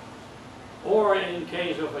 Or in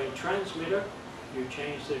case of a transmitter, you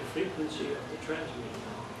change the frequency of the transmitter.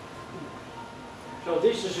 So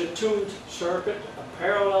this is a tuned circuit, a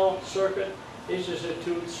parallel circuit. This is a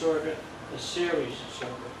tuned circuit, a series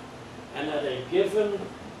circuit. And at a given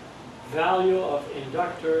value of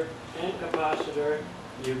inductor and capacitor,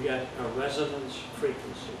 you get a resonance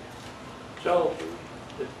frequency. So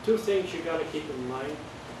the two things you got to keep in mind.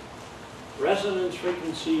 Resonance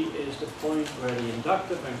frequency is the point where the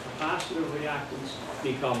inductive and capacitive reactance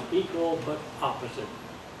become equal but opposite.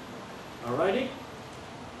 Alrighty?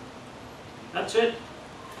 That's it.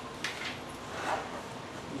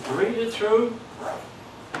 Read it through.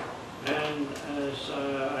 And as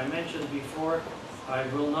I mentioned before, I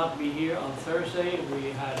will not be here on Thursday.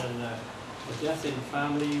 We had a death in the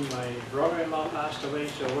family. My brother-in-law passed away,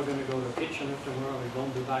 so we're going to go to Kitchener tomorrow. We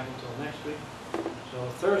won't be back until next week. So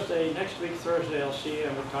Thursday, next week, Thursday, I'll see you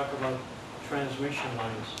and we'll talk about transmission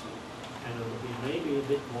lines. And it will be maybe a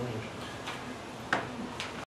bit more interesting.